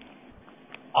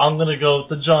 I'm going to go with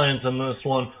the Giants in this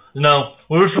one. No,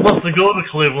 we were supposed to go to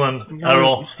Cleveland,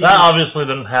 Errol. That obviously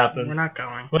didn't happen. We're not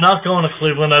going. We're not going to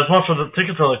Cleveland. As much as the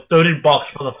tickets are like $30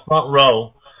 for the front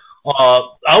row.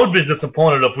 I would be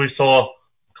disappointed if we saw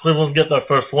Cleveland get their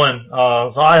first win.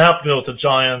 So I have to go with the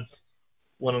Giants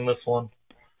winning this one.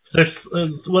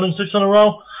 Winning 6 in a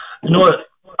row. You know what?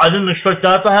 I didn't expect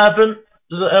that to happen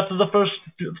after the first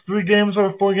 3 games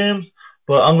or 4 games,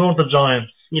 but I'm going with the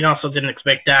Giants. You also didn't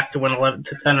expect Dak to win 11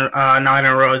 to 10, 9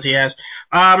 in a row as he has.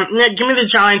 Give me the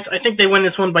Giants. I think they win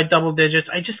this one by double digits.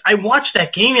 I watched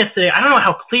that game yesterday. I don't know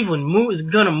how Cleveland is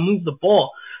going to move the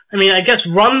ball. I mean, I guess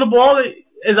run the ball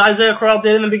as Isaiah Crowell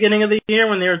did in the beginning of the year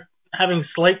when they were having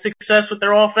slight success with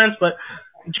their offense, but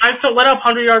the Giants don't let up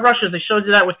 100-yard rushes. They showed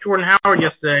you that with Jordan Howard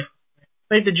yesterday.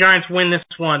 I think the Giants win this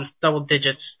one, double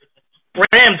digits.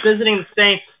 Rams visiting the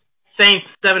Saints. Saints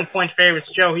 7-point favorites.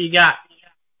 Joe, who you got?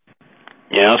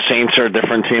 You know, Saints are a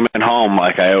different team at home,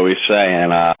 like I always say,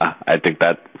 and I think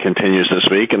that continues this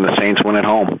week, and the Saints win at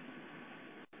home.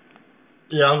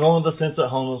 Yeah, I'm going with the Saints at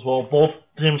home as well. Both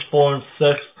teams 4 and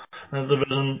 6 in the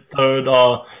division, third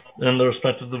in their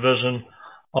respective division.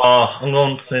 I'm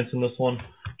going with the Saints in this one.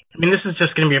 I mean, this is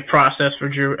just going to be a process for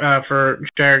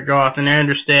Jared Goff, and I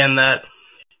understand that.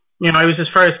 You know, it was his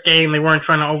first game. They weren't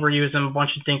trying to overuse him a bunch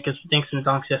of dinks and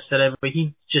dunks yesterday, but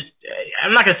he just,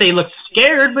 I'm not going to say he looked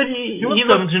scared, but he looked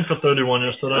 17 for 31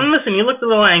 yesterday. I mean, listen, he looked a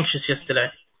little anxious yesterday.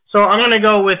 So I'm going to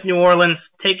go with New Orleans,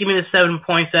 taking me to 7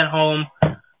 points at home.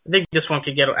 I think this one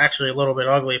could get actually a little bit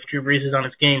ugly if Drew Brees is on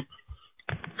his game.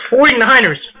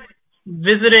 49ers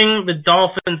visiting the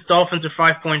Dolphins. Dolphins are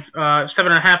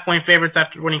 7.5-point favorites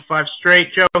after winning 5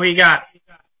 straight. Joe, who you got?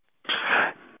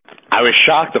 I was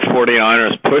shocked the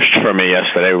 49ers pushed for me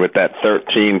yesterday with that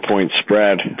 13-point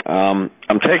spread. I'm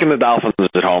taking the Dolphins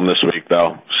at home this week,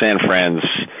 though. San Fran's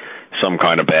some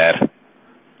kind of bad.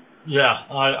 Yeah,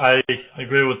 I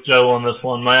agree with Joe on this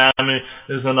one. Miami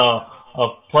is in a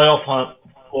playoff hunt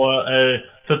for a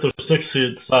 5th or 6th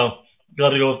seed, so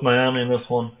got to go with Miami in this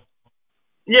one.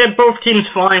 Yeah, both teams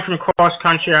flying from cross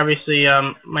country. Obviously,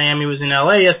 Miami was in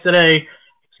LA yesterday.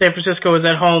 San Francisco was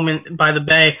at home by the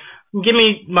Bay. Give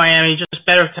me Miami, just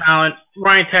better talent.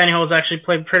 Ryan Tannehill has actually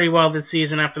played pretty well this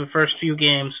season after the first few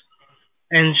games.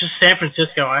 And just San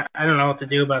Francisco, I don't know what to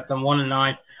do about them,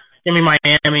 1-9. Give me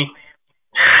Miami.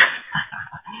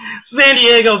 San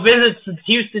Diego visits the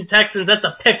Houston Texans. That's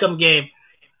a pick'em game.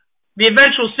 The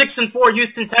eventual 6-4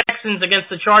 Houston Texans against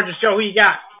the Chargers. Joe, who you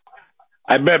got?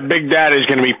 I bet Big Daddy's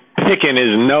going to be picking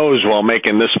his nose while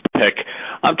making this pick.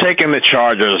 I'm taking the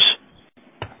Chargers.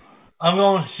 I'm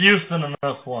going Houston in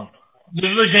this one. This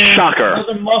is a game. Shocker. This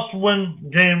is a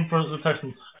must-win game for the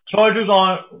Texans. Chargers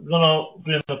aren't going to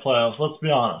be in the playoffs, let's be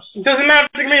honest. It doesn't matter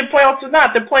if they're going to be in the playoffs or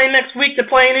not. They're playing next week. They're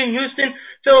playing in Houston.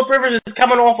 Phillip Rivers is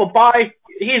coming off a bye.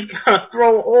 He's going to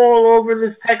throw all over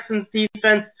this Texans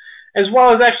defense, as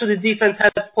well as actually the defense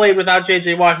has played without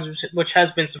J.J. Watt, which has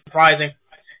been surprising.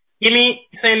 Give me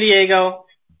San Diego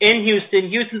in Houston.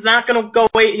 Houston's not going to go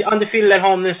undefeated at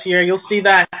home this year. You'll see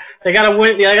that. They got to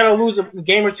win. They got to lose a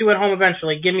game or two at home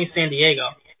eventually. Give me San Diego.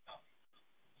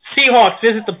 Seahawks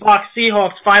visit the Bucs.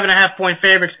 Seahawks 5.5-point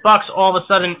favorites. Bucs all of a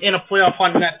sudden in a playoff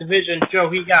hunt in that division. Joe,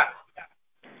 who you got?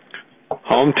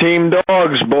 Home team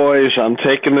dogs, boys. I'm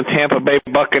taking the Tampa Bay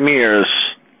Buccaneers.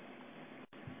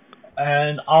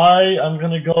 And I am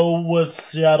going to go with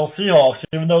Seattle Seahawks.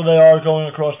 Even though they are going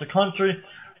across the country,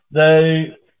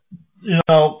 they,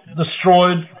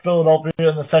 destroyed Philadelphia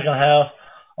in the second half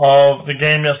of the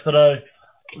game yesterday.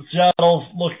 Seattle's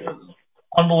looked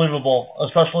unbelievable,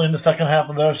 especially in the second half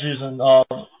of their season.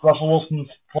 Russell Wilson's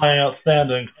playing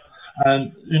outstanding.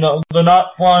 And, they're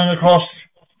not flying across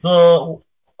the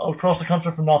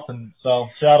country for nothing. So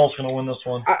Seattle's going to win this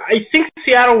one. I think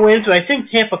Seattle wins, but I think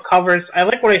Tampa covers. I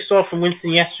like what I saw from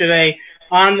Winston yesterday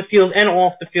on the field and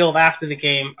off the field after the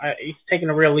game. He's taking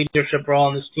a real leadership role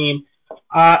on this team.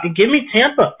 Give me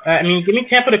Tampa. Give me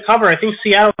Tampa to cover. I think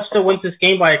Seattle still wins this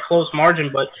game by a close margin,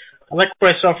 but I like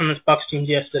what I saw from this Bucs team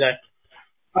yesterday.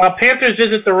 Panthers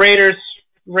visit the Raiders.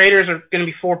 Raiders are going to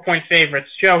be 4-point favorites.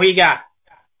 Joe, who you got?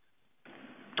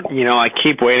 I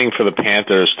keep waiting for the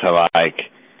Panthers to,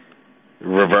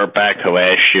 revert back to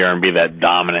last year and be that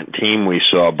dominant team we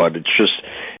saw, but it just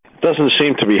doesn't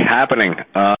seem to be happening.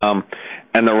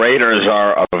 And the Raiders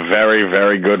are a very,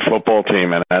 very good football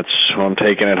team, and that's who I'm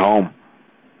taking at home.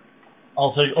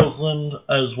 I'll take Oakland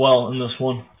as well in this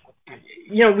one.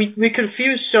 We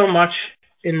confuse so much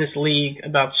in this league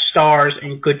about stars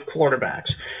and good quarterbacks.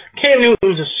 Cam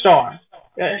Newton's a star.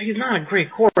 He's not a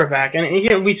great quarterback. And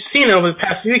we've seen over the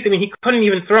past few weeks, he couldn't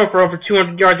even throw for over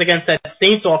 200 yards against that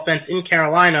Saints offense in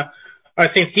Carolina, or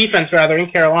Saints defense, rather,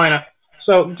 in Carolina.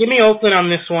 So give me Oakland on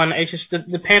this one. It's just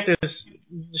the Panthers,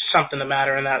 there's something the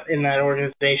matter in that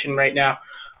organization right now.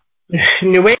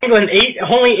 New England,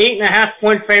 only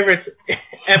 8.5-point favorites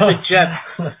at the Jets.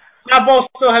 Now, Ball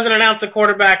still hasn't announced a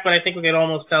quarterback, but I think we can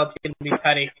almost tell it's going to be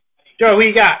Petty. Joe, who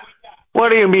you got? What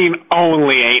do you mean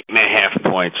only 8.5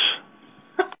 points?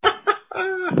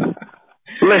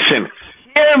 Listen,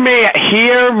 hear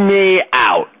me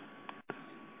out.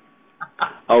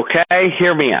 Okay?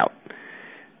 Hear me out.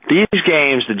 These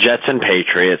games, the Jets and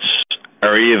Patriots,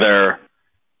 are either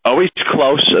always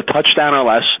close, a touchdown or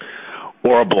less,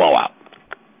 or a blowout.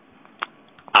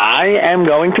 I am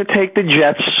going to take the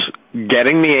Jets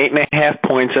getting the 8.5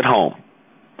 points at home.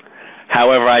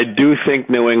 However, I do think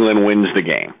New England wins the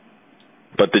game,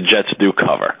 but the Jets do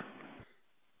cover.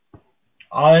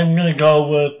 I'm going to go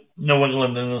with New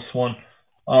England in this one.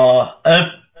 If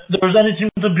there was any team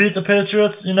to beat the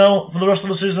Patriots, for the rest of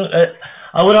the season,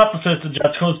 I would have to say it's the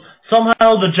Jets, because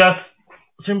somehow the Jets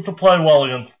seem to play well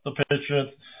against the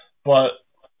Patriots. But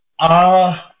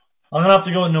I'm going to have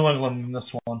to go with New England in this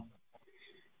one.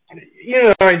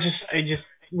 I just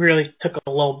really took a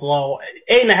low blow.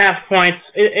 8.5 points,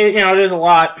 it is a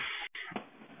lot.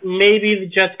 Maybe the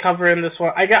Jets cover in this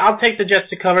one. I'll take the Jets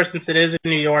to cover since it is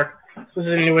in New York. This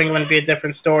is in New England, be a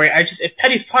different story. If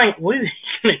Petty's playing, what is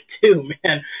he going to do,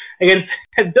 man? Against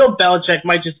Bill Belichick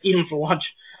might just eat him for lunch.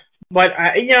 But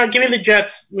give me the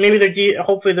Jets. Maybe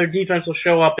hopefully their defense will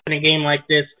show up in a game like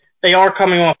this. They are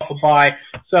coming off a bye,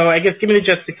 so I guess give me the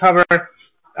Jets to cover.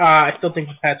 I still think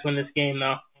the Pats win this game,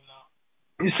 though.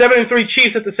 7-3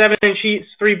 Chiefs at the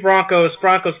 7-3 Broncos.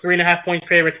 Broncos 3.5-point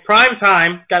favorites. Prime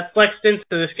time got flexed into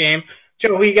this game.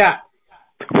 Joe, who you got?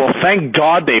 Well, thank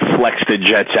God they flexed the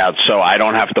Jets out, so I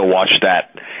don't have to watch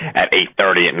that at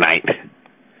 8:30 at night.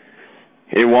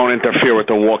 It won't interfere with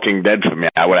The Walking Dead for me.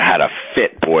 I would have had a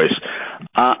fit, boys.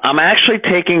 I'm actually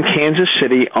taking Kansas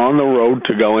City on the road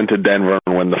to go into Denver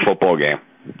and win the football game.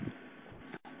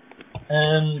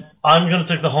 And I'm going to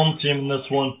take the home team in this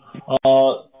one.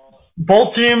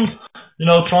 Both teams,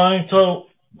 trying to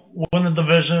win the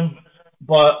division,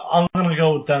 but I'm going to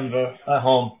go with Denver at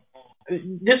home.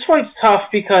 This one's tough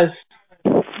because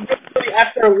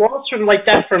after a loss like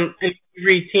that from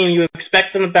every team, you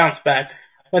expect them to bounce back.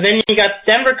 But then you got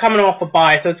Denver coming off a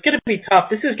bye, so it's going to be tough.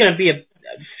 This is going to be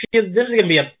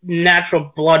a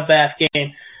natural bloodbath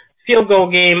game, field goal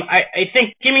game. I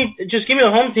think give me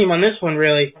the home team on this one.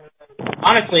 Really,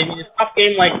 honestly, in a tough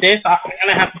game like this, I'm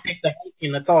going to have to take the home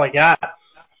team. That's all I got.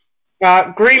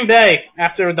 Green Bay,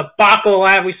 after the debacle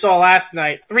we saw last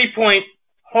night, 3-point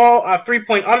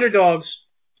underdogs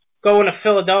going to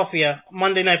Philadelphia,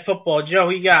 Monday Night Football. Joe,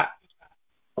 who you got?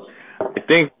 I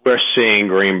think we're seeing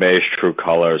Green Bay's true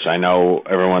colors. I know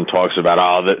everyone talks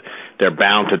about that they're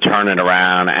bound to turn it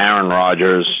around. Aaron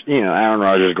Rodgers,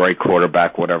 great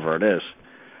quarterback, whatever it is.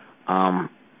 I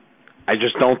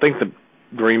just don't think the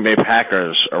Green Bay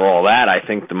Packers are all that. I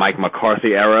think the Mike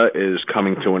McCarthy era is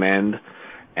coming to an end,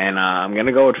 and I'm going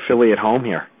to go with Philly at home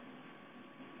here.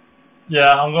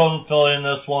 Yeah, I'm going with Philly in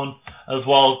this one as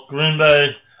well. Green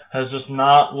Bay has just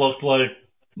not looked like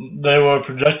they were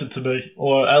projected to be,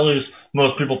 or at least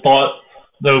most people thought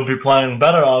they would be playing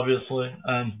better, obviously.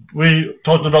 And we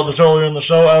talked about this earlier in the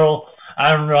show, Errol.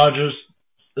 Aaron Rodgers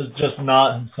is just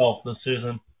not himself this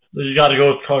season. You got to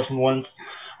go with Carson Wentz,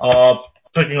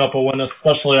 picking up a win,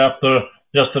 especially after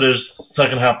yesterday's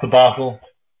second half debacle.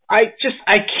 I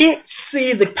can't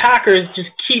see the Packers just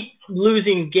keep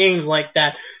losing games like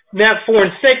that. Now 4-6,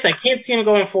 I can't see them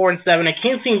going 4-7. I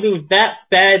can't see them being that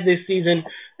bad this season.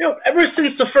 Ever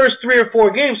since the first 3 or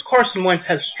 4 games, Carson Wentz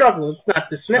has struggled. Let's not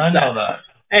dismiss that. I know that.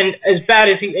 And as bad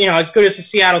as as good as the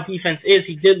Seattle defense is,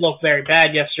 he did look very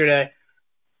bad yesterday.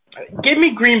 Give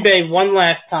me Green Bay one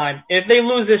last time. If they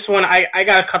lose this one, I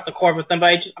gotta cut the cord with them.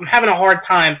 But I'm having a hard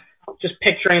time just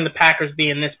picturing the Packers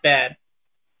being this bad.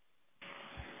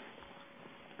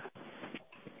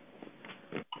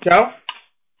 Joe,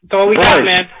 that's all we got,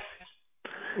 man.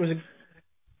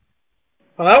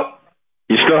 Hello?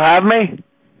 You still have me?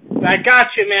 I got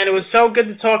you, man. It was so good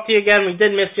to talk to you again. We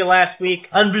did miss you last week.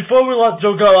 And before we let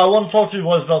Joe go, I want to talk to you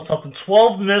boys about something.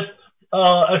 12 missed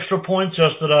extra points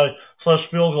yesterday /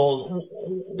 field goals.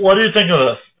 What do you think of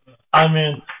this? I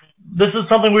mean, this is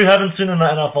something we haven't seen in the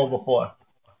NFL before.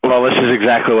 Well, this is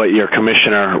exactly what your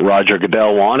commissioner, Roger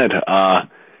Goodell, wanted.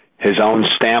 His own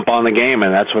stamp on the game,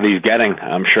 and that's what he's getting.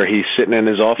 I'm sure he's sitting in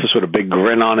his office with a big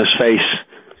grin on his face.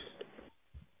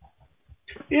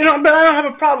 But I don't have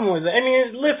a problem with it. I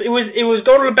mean, it was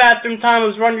go to the bathroom time. It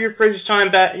was run to your fridge time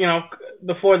back.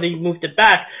 Before they moved it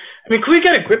back. I mean, can we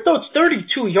get a grip though? It's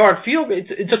 32-yard field.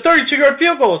 It's a 32-yard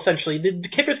field goal essentially. The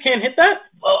kickers can't hit that.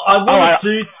 I want to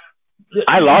see.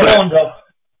 I love it.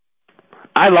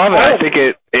 I love it. I think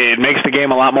it makes the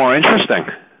game a lot more interesting.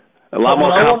 A lot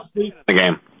more competition in the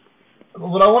game.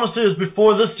 What I want to see is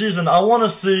before this season, I want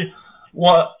to see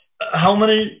how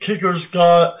many kickers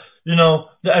got, the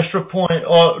extra point,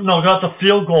 got the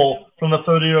field goal from the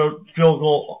 30-yard field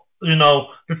goal,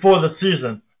 before the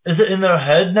season. Is it in their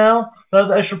head now that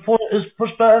the extra point is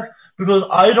pushed back? Because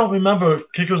I don't remember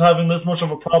kickers having this much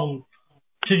of a problem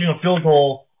kicking a field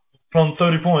goal from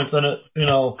 30 points and it,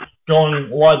 going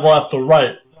wide left or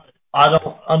right. I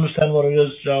don't understand what it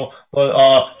is, Joe,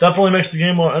 but definitely makes the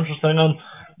game more interesting. And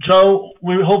Joe,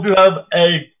 we hope you have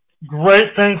a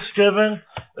great Thanksgiving.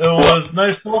 It was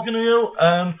nice talking to you,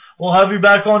 and we'll have you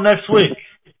back on next week.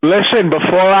 Listen,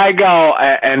 before I go,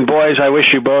 and boys, I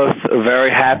wish you both a very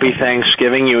happy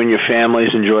Thanksgiving. You and your families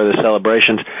enjoy the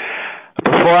celebrations.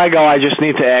 Before I go, I just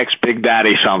need to ask Big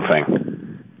Daddy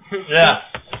something. Yeah.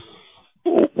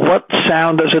 What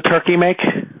sound does a turkey make?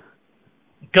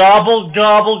 Gobble,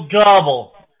 gobble,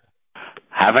 gobble.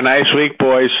 Have a nice week,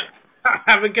 boys.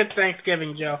 Have a good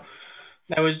Thanksgiving, Joe.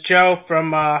 That was Joe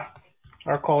from our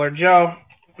caller, Joe.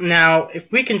 Now, if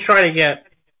we can try to get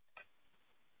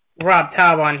Rob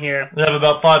Taub on here. We have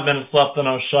about 5 minutes left in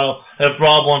our show. If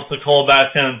Rob wants to call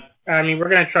back in. I mean, we're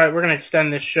going to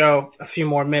extend this show a few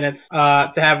more minutes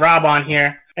to have Rob on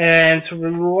here. And to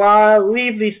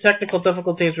relieve these technical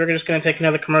difficulties, we're just going to take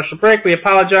another commercial break. We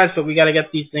apologize, but we got to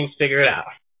get these things figured out.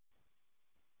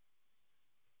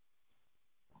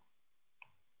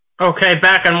 Okay,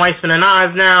 back on Weissman and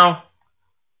Oz now.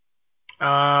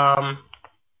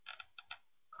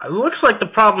 It looks like the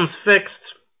problem's fixed.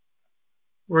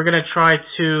 We're gonna try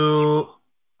to,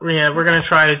 I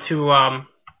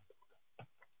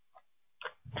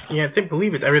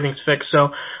believe everything's fixed.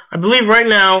 So I believe right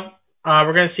now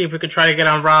we're gonna see if we could try to get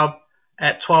on Rob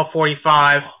at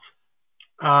 12:45.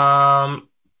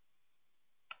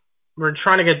 We're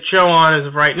trying to get Joe on as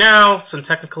of right now. Some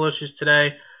technical issues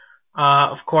today.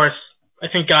 Of course, I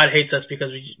think God hates us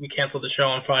because we canceled the show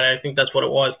on Friday. I think that's what it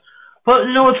was. But,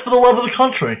 it's for the love of the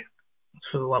country. It's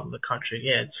for the love of the country.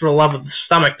 Yeah, it's for the love of the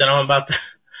stomach that I'm about to...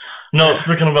 No,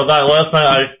 speaking about that, last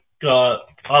night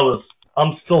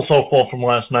I'm still so full from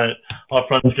last night, our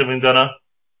Friendsgiving dinner.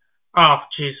 Oh,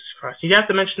 Jesus Christ. You have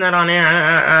to mention that on air?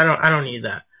 I don't need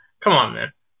that. Come on,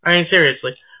 man. I mean,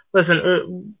 seriously.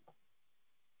 Listen,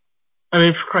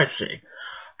 for Christ's sake.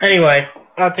 Anyway,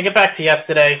 to get back to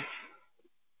yesterday,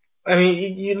 I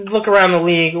mean, you look around the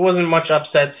league, it wasn't much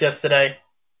upsets yesterday.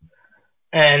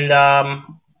 And,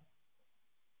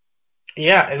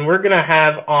 and we're going to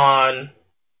have on...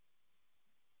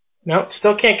 Nope,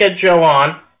 still can't get Joe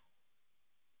on.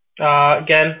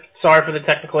 Again, sorry for the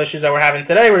technical issues that we're having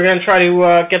today. We're going to try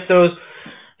to get those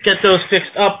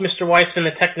fixed up. Mr. Weissman,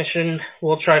 the technician,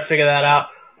 will try to figure that out.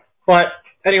 But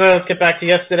anyway, let's get back to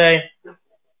yesterday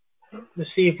to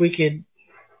see if we could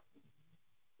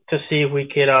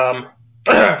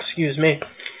excuse me,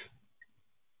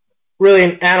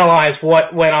 really analyze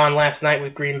what went on last night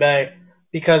with Green Bay.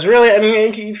 Because really, I mean,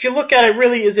 if you look at it,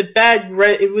 really, was it bad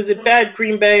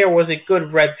Green Bay or was it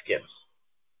good Redskins?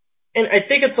 And I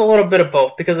think it's a little bit of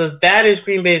both, because as bad as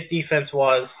Green Bay's defense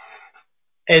was,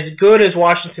 as good as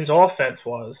Washington's offense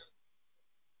was,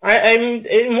 I mean,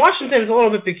 in Washington's a little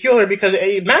bit peculiar because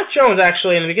Matt Jones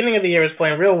actually in the beginning of the year was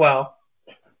playing real well,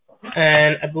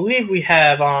 and I believe we're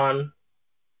gonna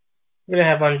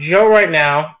have on Joe right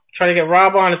now. Trying to get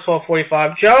Rob on at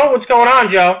 12:45. Joe, what's going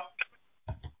on, Joe?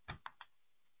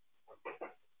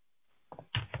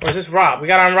 Or is this Rob? We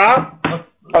got on Rob?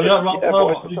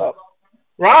 What's up?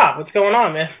 Rob, what's going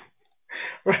on, man?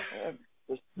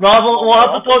 Rob, we'll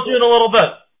have to talk to you in a little bit.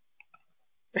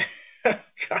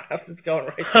 God, it's going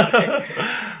right today.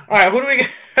 All right, who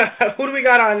do we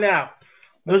got on now?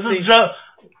 This is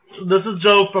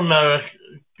Joe from Merrick.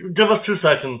 Give us 2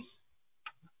 seconds.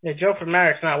 Yeah, Joe from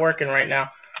Merrick's not working right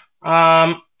now.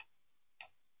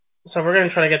 So we're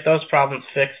gonna try to get those problems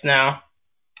fixed now.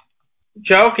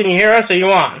 Joe, can you hear us? Are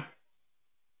you on?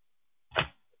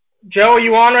 Joe, are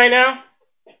you on right now?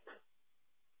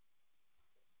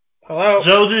 Hello?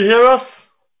 Joe, do you hear us?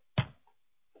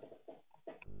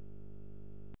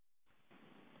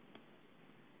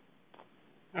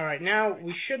 All right, now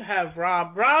we should have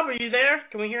Rob. Rob, are you there?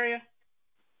 Can we hear you?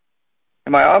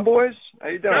 Am I on, boys? How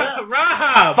you doing?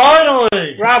 Rob!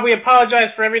 Finally! Rob, we apologize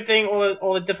for everything,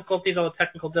 all the difficulties, all the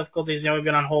technical difficulties. You know, we've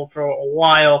been on hold for a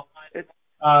while. It's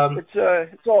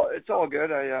all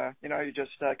good. You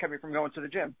just kept me from going to the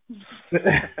gym. We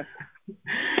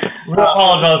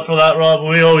apologize for that, Rob.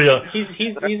 We owe you.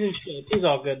 He's in shape. He's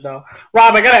all good though.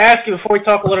 Rob, I gotta ask you before we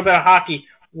talk a little bit of hockey.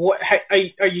 What are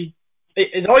you?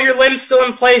 Is all your limbs still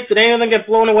in place? Did any of them get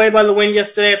blown away by the wind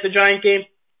yesterday at the Giant game?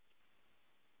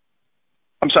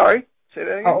 I'm sorry? Say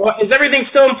that again? Is everything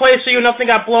still in place for you? Nothing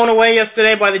got blown away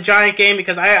yesterday by the Giant game?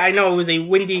 Because I know it was a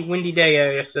windy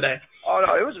day yesterday. Oh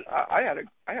no, it was. I had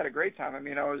a great time. I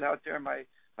mean, I was out there in my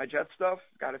jet stuff.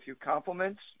 Got a few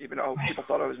compliments, even though people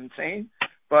thought I was insane.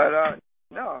 But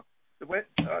no, the wind,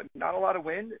 not a lot of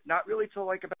wind. Not really till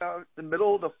like about the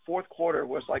middle of the fourth quarter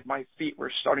was like my feet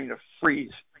were starting to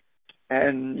freeze.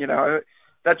 And you know,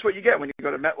 that's what you get when you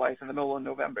go to MetLife in the middle of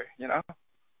November. You know.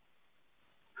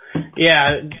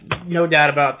 Yeah, no doubt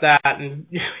about that. And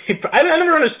I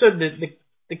never understood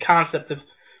the concept of,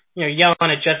 you know, yelling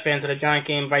at Jet fans at a Giant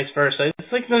game, vice versa.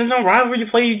 It's like there's no rivalry. You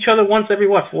play each other once every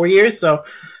 4 years. So,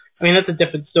 I mean, that's a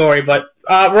different story. But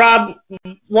Rob,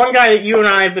 one guy that you and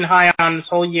I have been high on this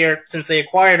whole year since they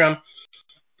acquired him,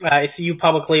 I see you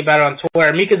publicly about it on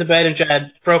Twitter. Mika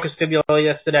Zibanejad broke his fibula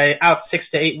yesterday, out 6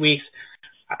 to 8 weeks.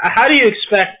 How do you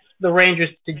expect the Rangers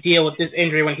to deal with this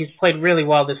injury when he's played really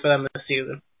well for them this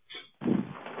season?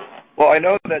 Well, I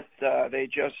know that they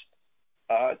just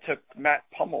took Matt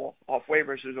Pummel off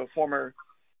waivers, who's a former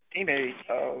teammate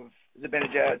of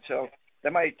Zibanejad, so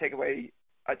that might take away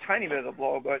a tiny bit of the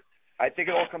blow, but I think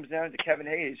it all comes down to Kevin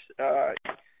Hayes.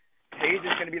 Hayes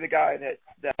is going to be the guy that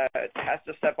has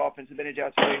to step up in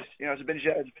Zibanejad's place. You know,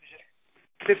 Zibanejad,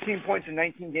 15 points in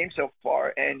 19 games so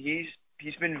far, and he's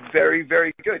been very,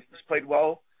 very good. He's played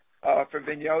well for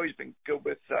Vigneault. He's been good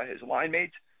with his line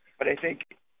mates, but I think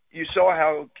you saw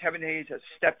how Kevin Hayes has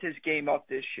stepped his game up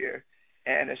this year,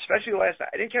 and especially last night.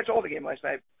 I didn't catch all the game last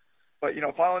night, but, you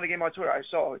know, following the game on Twitter, I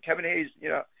saw Kevin Hayes, you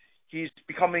know, he's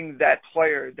becoming that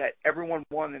player that everyone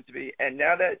wanted him to be. And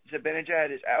now that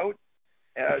Zibanejad is out,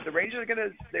 the Rangers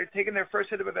they're taking their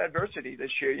first hit of adversity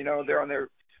this year. You know, they're on their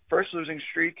first losing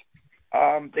streak.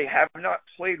 They have not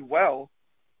played well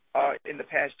in the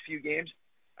past few games.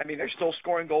 I mean, they're still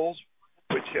scoring goals,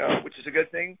 which is a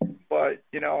good thing. But,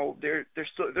 you know, they're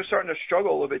starting to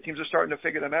struggle a little bit. Teams are starting to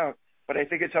figure them out. But I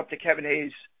think it's up to Kevin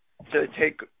Hayes to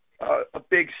take a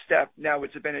big step now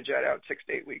with Zibanejad out 6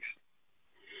 to 8 weeks.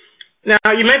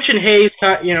 Now, you mentioned Hayes,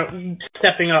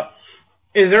 stepping up.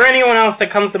 Is there anyone else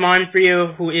that comes to mind for you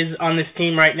who is on this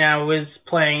team right now, who is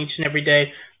playing each and every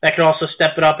day, that could also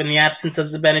step it up in the absence of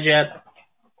Zibanejad?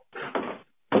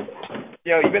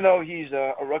 You know, even though he's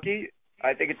a rookie,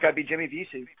 I think it's got to be Jimmy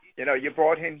Vesey. You know, you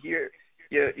brought him here.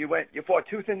 You fought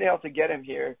tooth and nail to get him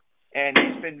here, and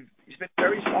he's been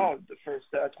very solid the first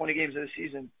 20 games of the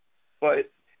season. But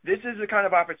this is the kind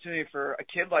of opportunity for a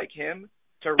kid like him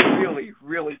to really,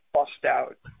 really bust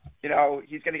out. You know,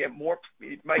 he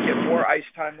might get more ice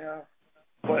time now,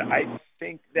 but I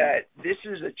think that this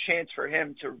is a chance for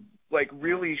him to, like,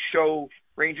 really show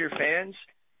Ranger fans,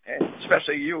 and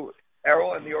especially you,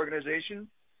 Errol, and the organization,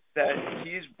 that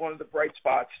he's one of the bright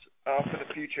spots for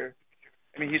the future.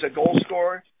 I mean, he's a goal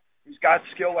scorer. He's got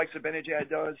skill like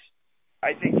Zibanejad does.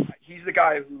 I think he's the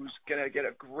guy who's going to get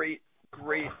a great,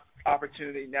 great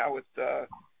opportunity now with,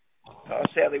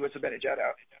 sadly, with Zibanejad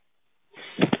out.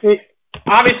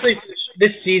 Obviously,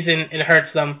 this season, it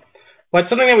hurts them. But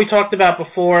something that we talked about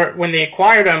before when they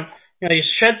acquired him, you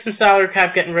shed some salary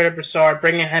cap getting rid of Brassard,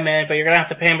 bringing him in, but you're going to have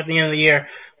to pay him at the end of the year.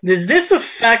 Does this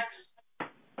affect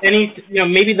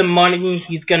maybe the money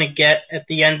he's going to get at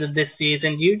the end of this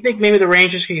season? Do you think maybe the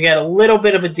Rangers could get a little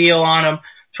bit of a deal on him,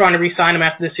 trying to re-sign him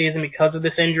after the season because of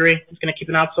this injury? It's going to keep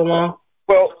him out so long?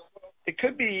 Well, it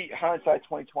could be hindsight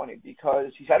 2020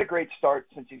 because he's had a great start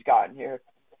since he's gotten here.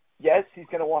 Yes, he's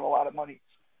going to want a lot of money.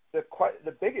 The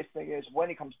biggest thing is when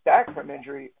he comes back from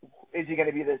injury, is he going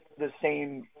to be the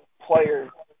same player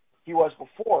he was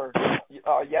before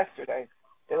yesterday?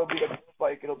 It'll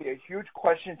be a huge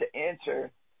question to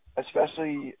answer,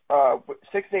 especially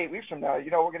 6 to 8 weeks from now. We're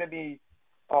going to be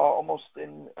almost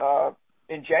in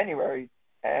January,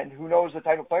 and who knows the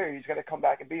type of player he's going to come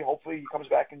back and be. Hopefully, he comes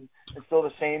back and is still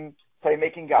the same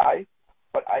playmaking guy.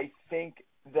 But I think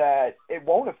that it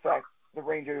won't affect the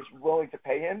Rangers willing to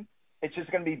pay him. It's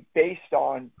just going to be based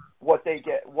on what they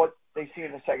see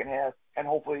in the second half, and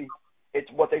hopefully it's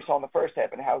what they saw in the first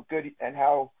half and how good and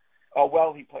how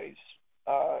well he plays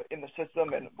in the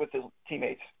system and with his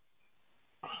teammates.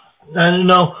 And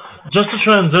just to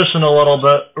transition a little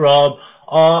bit, Rob.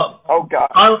 Oh God.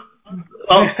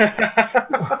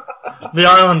 The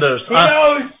Islanders.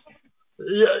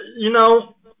 He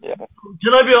knows. Yeah.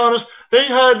 Can I be honest? They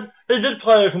did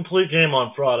play a complete game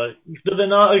on Friday. Did they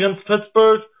not against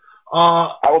Pittsburgh?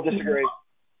 I will disagree.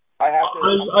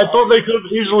 I thought they could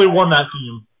have easily won that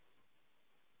game.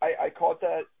 I caught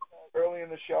that early in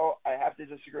the show. I have to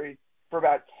disagree. For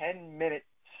about 10-minute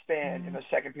span in the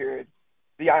second period,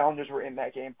 the Islanders were in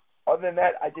that game. Other than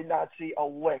that, I did not see a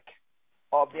lick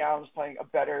of the Islanders playing a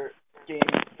better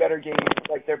game,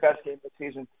 like their best game this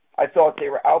season. I thought they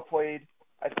were outplayed.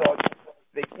 I thought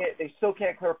they still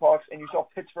can't clear pucks, and you saw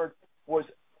Pittsburgh was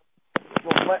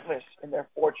relentless in their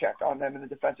forecheck on them in the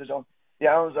defensive zone. The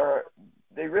Islanders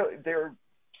they're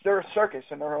a circus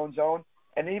in their own zone,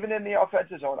 and even in the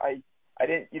offensive zone,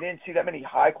 you didn't see that many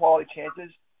high quality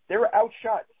chances. They were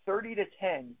outshot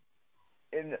 30-10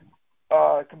 in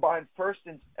combined first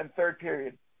and third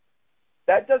period.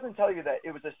 That doesn't tell you that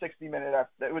it was a 60-minute effort.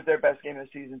 That it was their best game of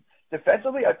the season.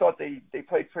 Defensively, I thought they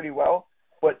played pretty well,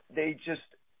 but they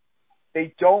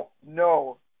don't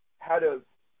know how to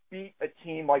beat a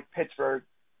team like Pittsburgh,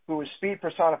 who is speed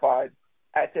personified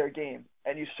at their game.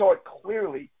 And you saw it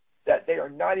clearly that they are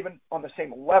not even on the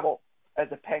same level as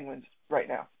the Penguins right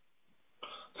now.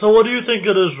 So what do you think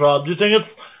it is, Rob? Do you think it's,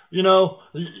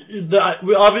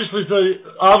 we obviously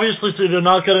see they're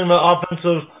not getting the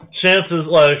offensive chances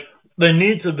like they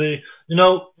need to be.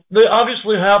 They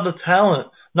obviously have the talent,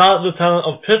 not the talent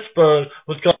of Pittsburgh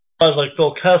with guys like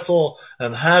Phil Kessel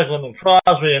and Hagelin and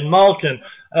Crosby and Malkin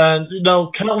and,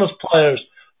 countless players.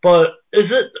 But does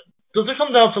it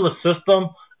come down to the system?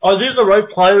 Are these the right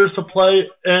players to play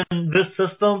in this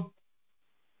system?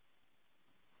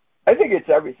 I think it's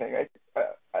everything.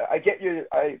 I get you.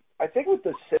 I think with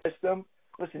the system,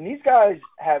 listen, these guys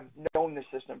have known the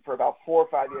system for about 4 or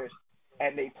 5 years,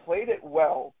 and they played it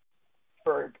well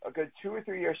for a good 2 or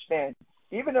 3 year span.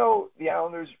 Even though the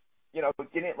Islanders,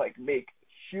 didn't make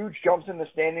huge jumps in the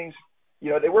standings,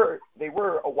 they were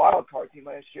a wild card team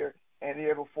last year, and the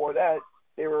year before that,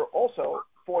 they were also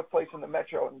 4th place in the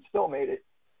Metro and still made it.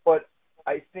 But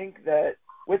I think that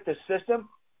with the system,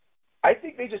 I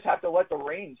think they just have to let the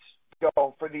reins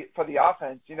go for the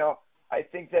offense. I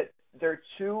think that they're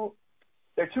too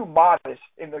modest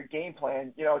in their game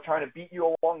plan, trying to beat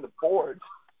you along the boards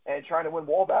and trying to win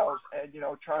wall battles and,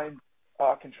 try and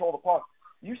control the puck.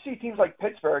 You see teams like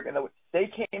Pittsburgh, and they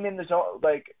came in the zone,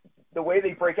 like the way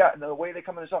they break out and the way they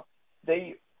come in the zone,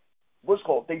 they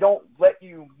don't let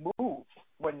you move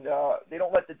when they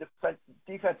don't let the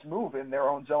defense move in their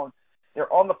own zone.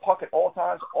 They're on the puck at all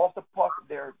times, off the puck.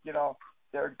 They're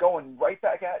going right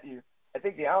back at you. I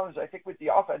think the Islanders, with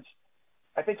the offense,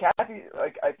 I think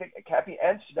Cappy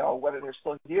and Snow, whether they're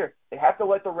still here, they have to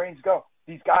let the reins go.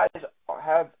 These guys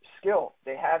have skill.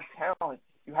 They have talent.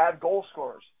 You have goal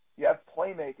scorers. You have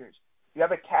playmakers. You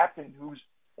have a captain who's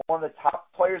one of the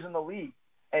top players in the league.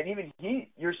 And even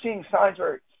you're seeing signs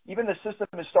where even the system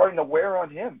is starting to wear on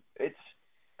him.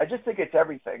 I just think it's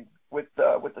everything with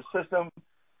the system,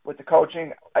 with the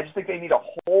coaching. I just think they need to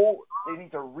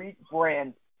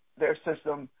rebrand their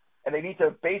system, and they need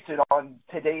to base it on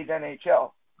today's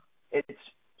NHL. It's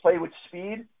play with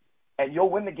speed, and you'll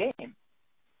win the game.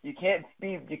 You can't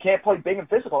play big and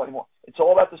physical anymore. It's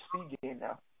all about the speed game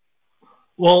now.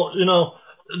 Well,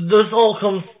 this all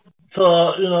comes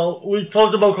to, we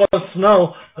talked about Gord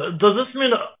Snow. Does this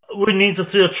mean we need to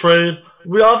see a trade?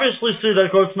 We obviously see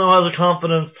that Gord Snow has a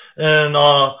confidence in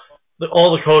all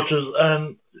the coaches,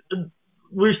 and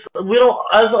we don't.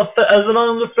 As an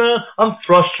Islander fan, I'm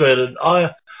frustrated.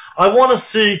 I want to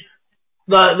see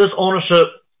that this ownership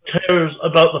cares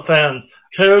about the fans,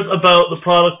 cares about the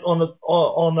product on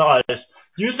the ice.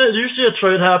 Do you see a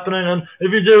trade happening? And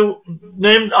if you do,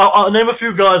 name a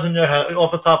few guys in your head,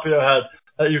 off the top of your head,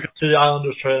 that you could see the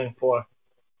Islanders trading for.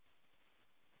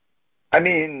 I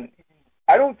mean,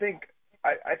 I don't think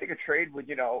I think a trade would,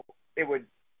 it would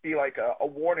be like a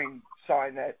warning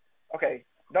sign that, okay,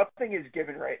 nothing is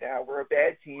given right now. We're a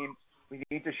bad team. We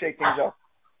need to shake things up.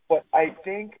 But I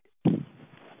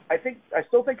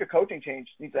still think a coaching change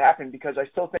needs to happen, because I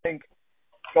still think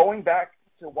going back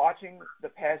to watching the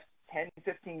past 10,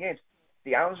 15 games,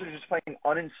 the Islanders are just playing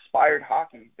uninspired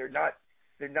hockey. They're not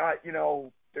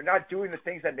doing the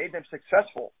things that made them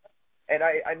successful. And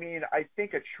I mean, I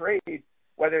think a trade,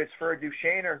 whether it's for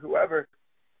Duchesne or whoever,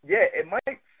 yeah, it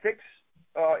might fix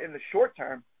in the short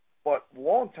term, but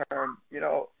long term,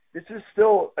 this is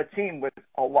still a team with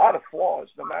a lot of flaws,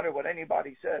 no matter what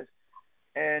anybody says.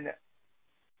 And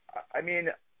I mean,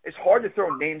 it's hard to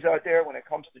throw names out there when it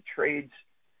comes to trades,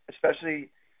 especially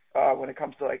when it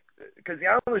comes to because the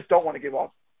Islanders don't want to give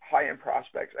up high-end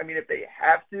prospects. I mean, if they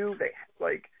have to,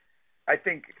 I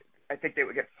think they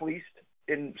would get fleeced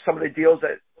in some of the deals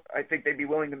that I think they'd be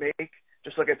willing to make.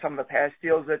 Just look at some of the past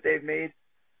deals that they've made.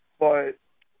 But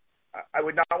I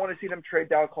would not want to see them trade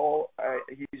Dal Cole.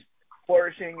 He's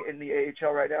flourishing in the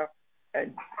AHL right now,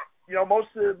 and most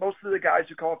of the guys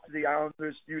who come up to the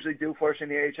Islanders usually do flourish in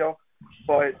the AHL.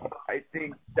 But I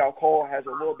think Dal Cole has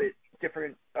a little bit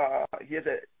different. He has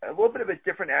a little bit of a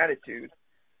different attitude.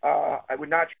 I would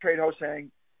not trade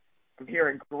Ho-Sang. I'm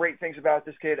hearing great things about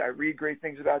this kid. I read great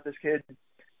things about this kid.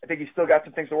 I think he's still got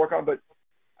some things to work on, but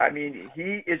I mean,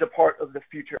 he is a part of the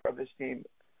future of this team.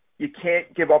 You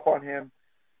can't give up on him.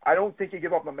 I don't think you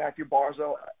give up on Matthew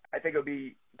Barzal. I think it would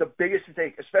be the biggest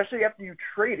mistake, especially after you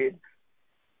traded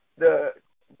the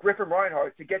Griffin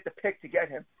Reinhart to get the pick to get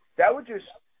him. That would just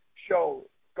show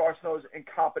Garth Snow's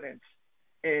incompetence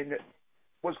in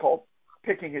what's called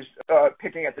picking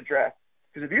at the draft.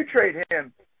 Because if you trade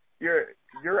him,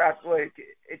 you're at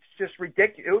it's just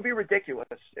ridiculous. It would be ridiculous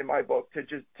in my book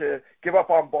to give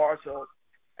up on Barzal.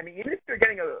 I mean, even if you're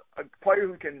getting a player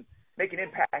who can make an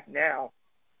impact now,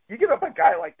 you give up a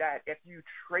guy like that if you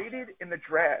traded in the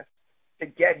draft to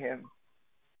get him.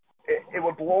 It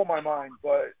would blow my mind.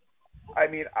 But I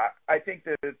mean, I think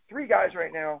the three guys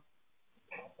right now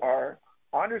are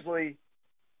Anders Lee,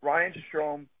 Ryan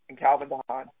Strome, and Calvin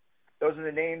DeHaan. Those are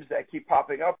the names that keep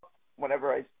popping up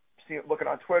whenever I see it looking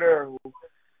on Twitter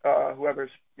or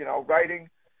whoever's writing.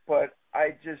 But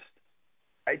I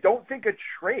don't think a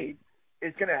trade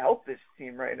is going to help this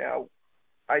team right now.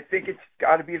 I think it's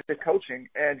got to be the coaching.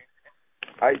 And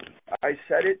I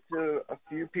said it to a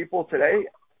few people today.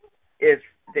 If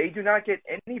they do not get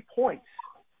any points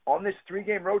on this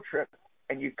 3-game road trip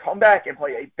and you come back and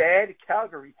play a bad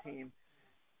Calgary team,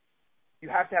 you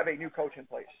have to have a new coach in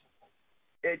place.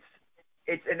 It's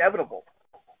inevitable.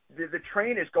 The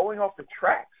train is going off the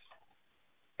tracks.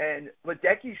 And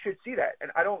Ledecky should see that.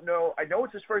 And I don't know. I know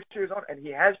it's his first year on, and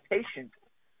he has patience.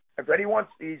 I bet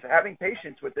he's having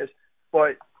patience with this.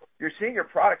 But you're seeing your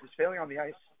product is failing on the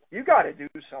ice. You got to do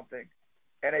something.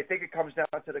 And I think it comes down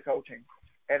to the coaching.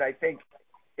 And I think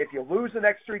if you lose the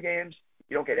next 3 games,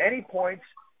 you don't get any points,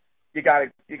 you got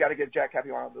to give Jack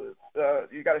Capuano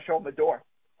you got to show him the door.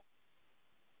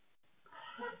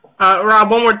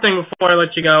 Rob, one more thing before I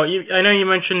let you go. I know you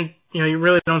mentioned you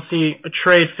really don't see a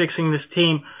trade fixing this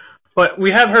team, but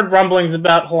we have heard rumblings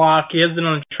about Halak. He has been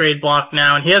on the trade block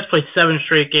now, and he has played 7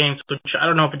 straight games, which I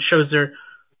don't know if it shows they're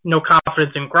no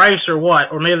confidence in Grice or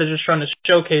what, or maybe they're just trying to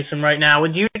showcase him right now.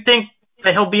 Would you think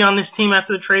that he'll be on this team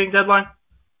after the trading deadline?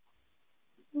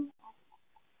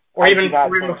 Or even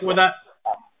before that?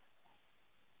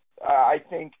 I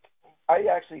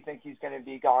actually think he's going to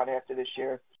be gone after this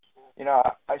year.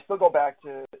 I still go back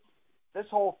to this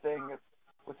whole thing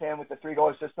with him with the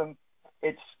 3-goal system.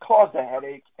 It's caused a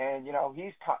headache, and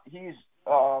he's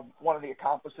one of the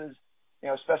accomplices.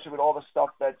 Especially with all the stuff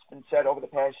that's been said over the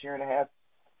past year and a half.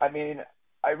 I mean,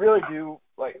 I really do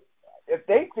if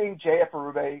they think J.F.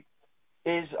 Arube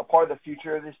is a part of the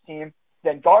future of this team,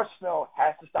 then Garth Snow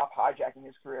has to stop hijacking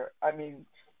his career. I mean,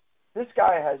 this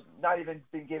guy has not even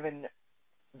been given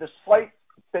the slight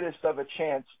bitest of a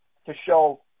chance to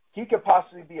show he could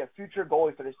possibly be a future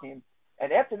goalie for this team.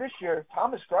 And after this year,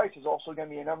 Thomas Greiss is also going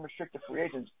to be an unrestricted free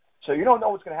agent. So you don't know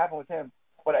what's going to happen with him.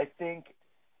 But I think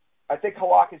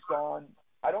Halak is gone.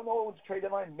 I don't know what's the trade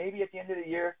deadline, maybe at the end of the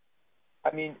year.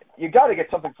 I mean, you got to get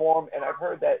something for him. And I've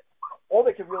heard that all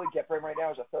they could really get for him right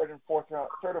now is a third or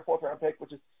fourth round pick,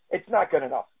 which is it's not good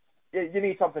enough. You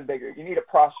need something bigger. You need a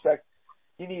prospect.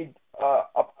 You need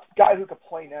a guy who could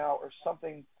play now or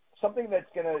something something that's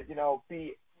going to,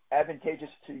 be advantageous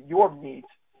to your needs.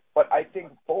 But I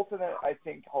think both of them, I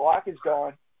think Halak is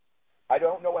gone. I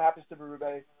don't know what happens to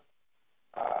Berube.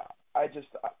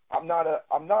 I'm not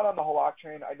on the Halak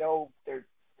train. I know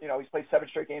he's played 7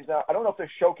 straight games now. I don't know if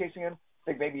they're showcasing him. I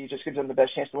think maybe he just gives them the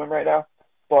best chance to win right now.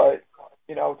 But,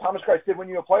 Thomas Christ did win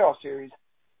you a playoff series,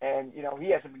 and, he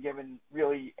hasn't been given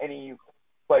really any,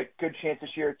 good chance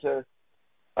this year to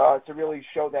really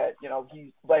show that,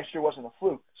 last year wasn't a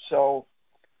fluke. So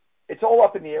it's all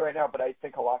up in the air right now, but I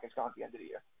think Halak is gone at the end of the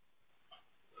year.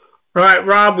 All right,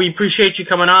 Rob, we appreciate you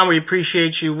coming on. We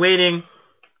appreciate you waiting.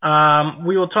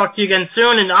 We will talk to you again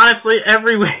soon. And honestly,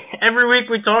 every week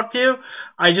we talk to you,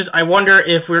 I wonder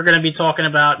if we're going to be talking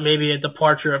about maybe a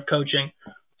departure of coaching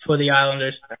for the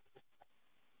Islanders.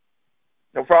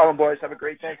 No problem, boys. Have a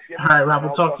great Thanksgiving. All right, Rob,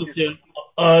 we'll talk to you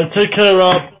soon. Take care,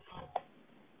 Rob.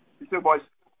 You too, boys.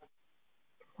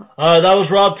 That was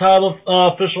Rob Tyler,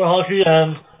 Fisher Hockey,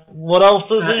 and what else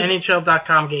is he?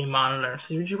 NHL.com game monitor.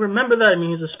 So would you remember that? I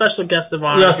mean, he's a special guest of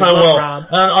ours. Yes, I will. Rob.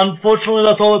 And unfortunately,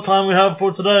 that's all the time we have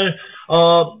for today.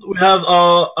 We have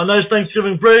a nice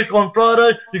Thanksgiving break on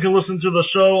Friday. You can listen to the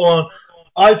show on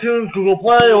iTunes, Google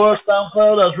Play, or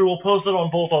SoundCloud, as we will post it on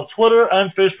both our Twitter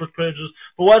and Facebook pages.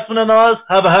 For Weissman and Oz,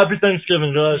 have a happy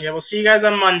Thanksgiving, guys. Yeah, we'll see you guys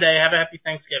on Monday. Have a happy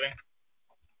Thanksgiving.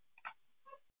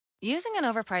 Using an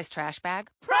overpriced trash bag?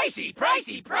 Pricey,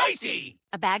 pricey, pricey.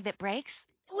 A bag that breaks?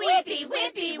 Wimpy,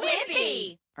 wimpy,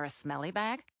 wimpy. Or a smelly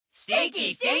bag?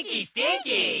 Stinky, stinky,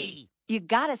 stinky. You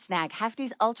gotta snag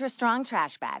Hefty's Ultra Strong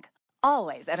Trash Bag.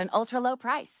 Always at an ultra low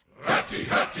price. Hefty,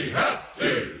 hefty,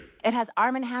 hefty. It has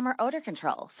Arm & Hammer odor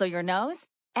control, so your nose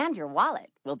and your wallet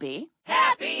will be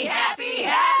happy, happy,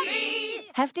 happy.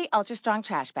 Hefty Ultra Strong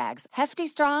Trash Bags. Hefty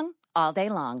strong all day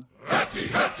long. Hefty,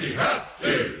 hefty,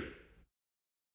 hefty.